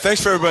everybody. Yeah,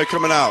 thanks for everybody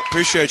coming out.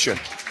 Appreciate you.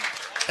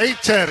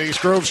 810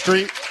 East Grove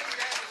Street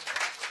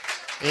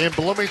in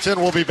Bloomington.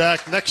 We'll be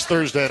back next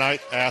Thursday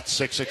night at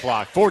 6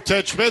 o'clock. For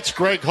Ted Schmitz,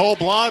 Greg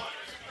Holblot,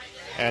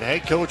 and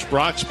head coach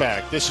Brock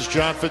Spack. This is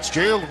John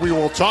Fitzgerald. We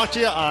will talk to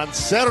you on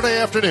Saturday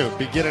afternoon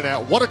beginning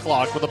at 1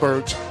 o'clock when the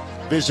Birds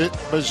visit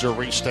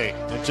Missouri State.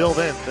 Until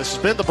then, this has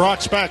been the Brock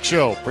Spack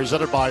Show,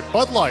 presented by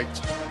Bud Light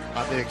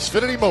on the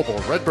Xfinity Mobile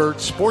Redbird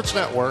Sports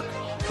Network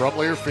from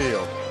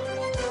Learfield.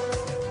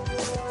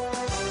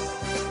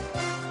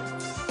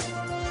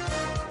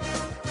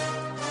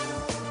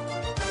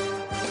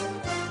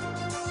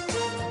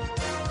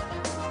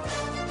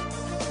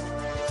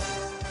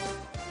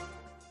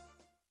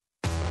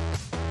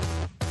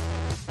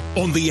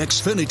 On the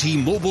Xfinity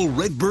Mobile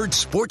Redbird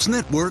Sports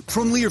Network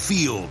from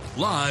Learfield.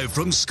 Live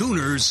from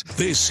Schooners,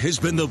 this has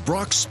been the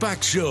Brock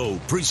Spack Show,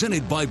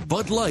 presented by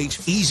Bud Light.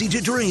 Easy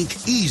to drink,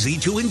 easy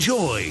to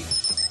enjoy.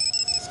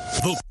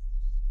 The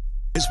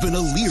has been a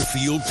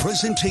Learfield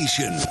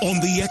presentation on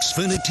the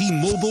Xfinity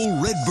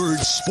Mobile Redbird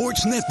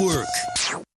Sports Network.